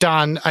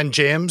 Dan and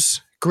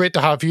James. Great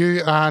to have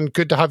you, and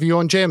good to have you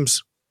on,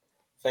 James.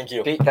 Thank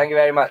you. Pete, thank you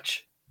very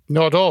much.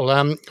 Not at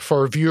all.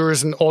 For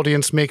viewers and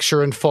audience, make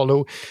sure and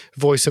follow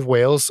Voice of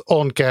Wales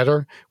on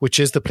Getter, which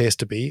is the place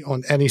to be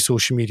on any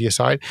social media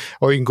site,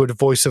 or you can go to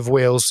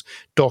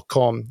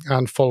voiceofwales.com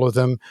and follow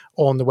them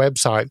on the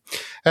website.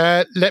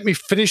 Let me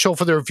finish off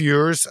with our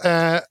viewers.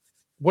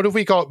 What have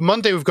we got?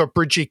 Monday, we've got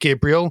Bridget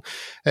Gabriel,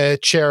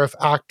 chair of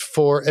Act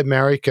for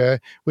America,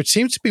 which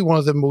seems to be one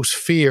of the most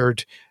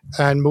feared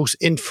and most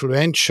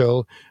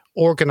influential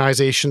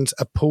organizations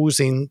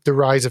opposing the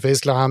rise of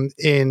Islam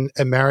in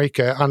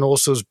America, and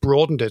also has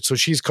broadened it. So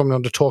she's coming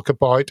on to talk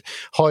about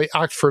how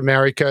Act for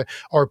America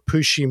are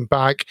pushing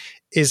back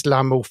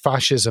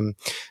Islamofascism.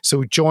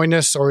 So join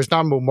us, or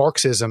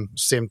Islamo-Marxism,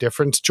 same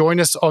difference. Join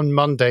us on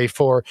Monday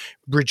for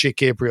Bridget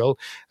Gabriel.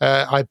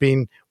 I've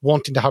been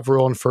wanting to have her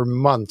on for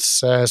months,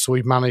 so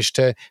we managed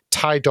to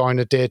tie down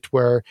a date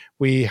where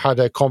we had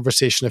a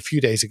conversation a few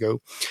days ago.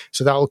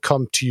 So that will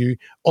come to you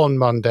on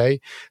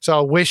Monday. So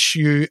I wish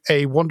you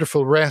a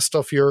wonderful rest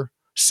of your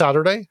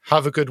Saturday.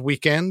 Have a good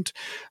weekend,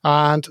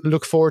 and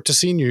look forward to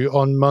seeing you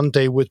on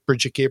Monday with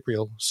Bridget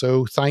Gabriel.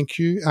 So thank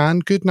you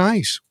and good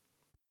night.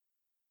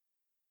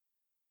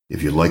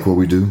 If you like what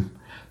we do,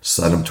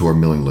 sign up to our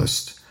mailing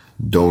list.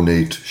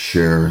 Donate,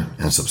 share,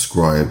 and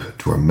subscribe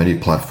to our many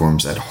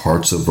platforms at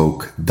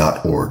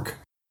heartsofoak.org.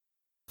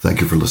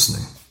 Thank you for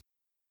listening.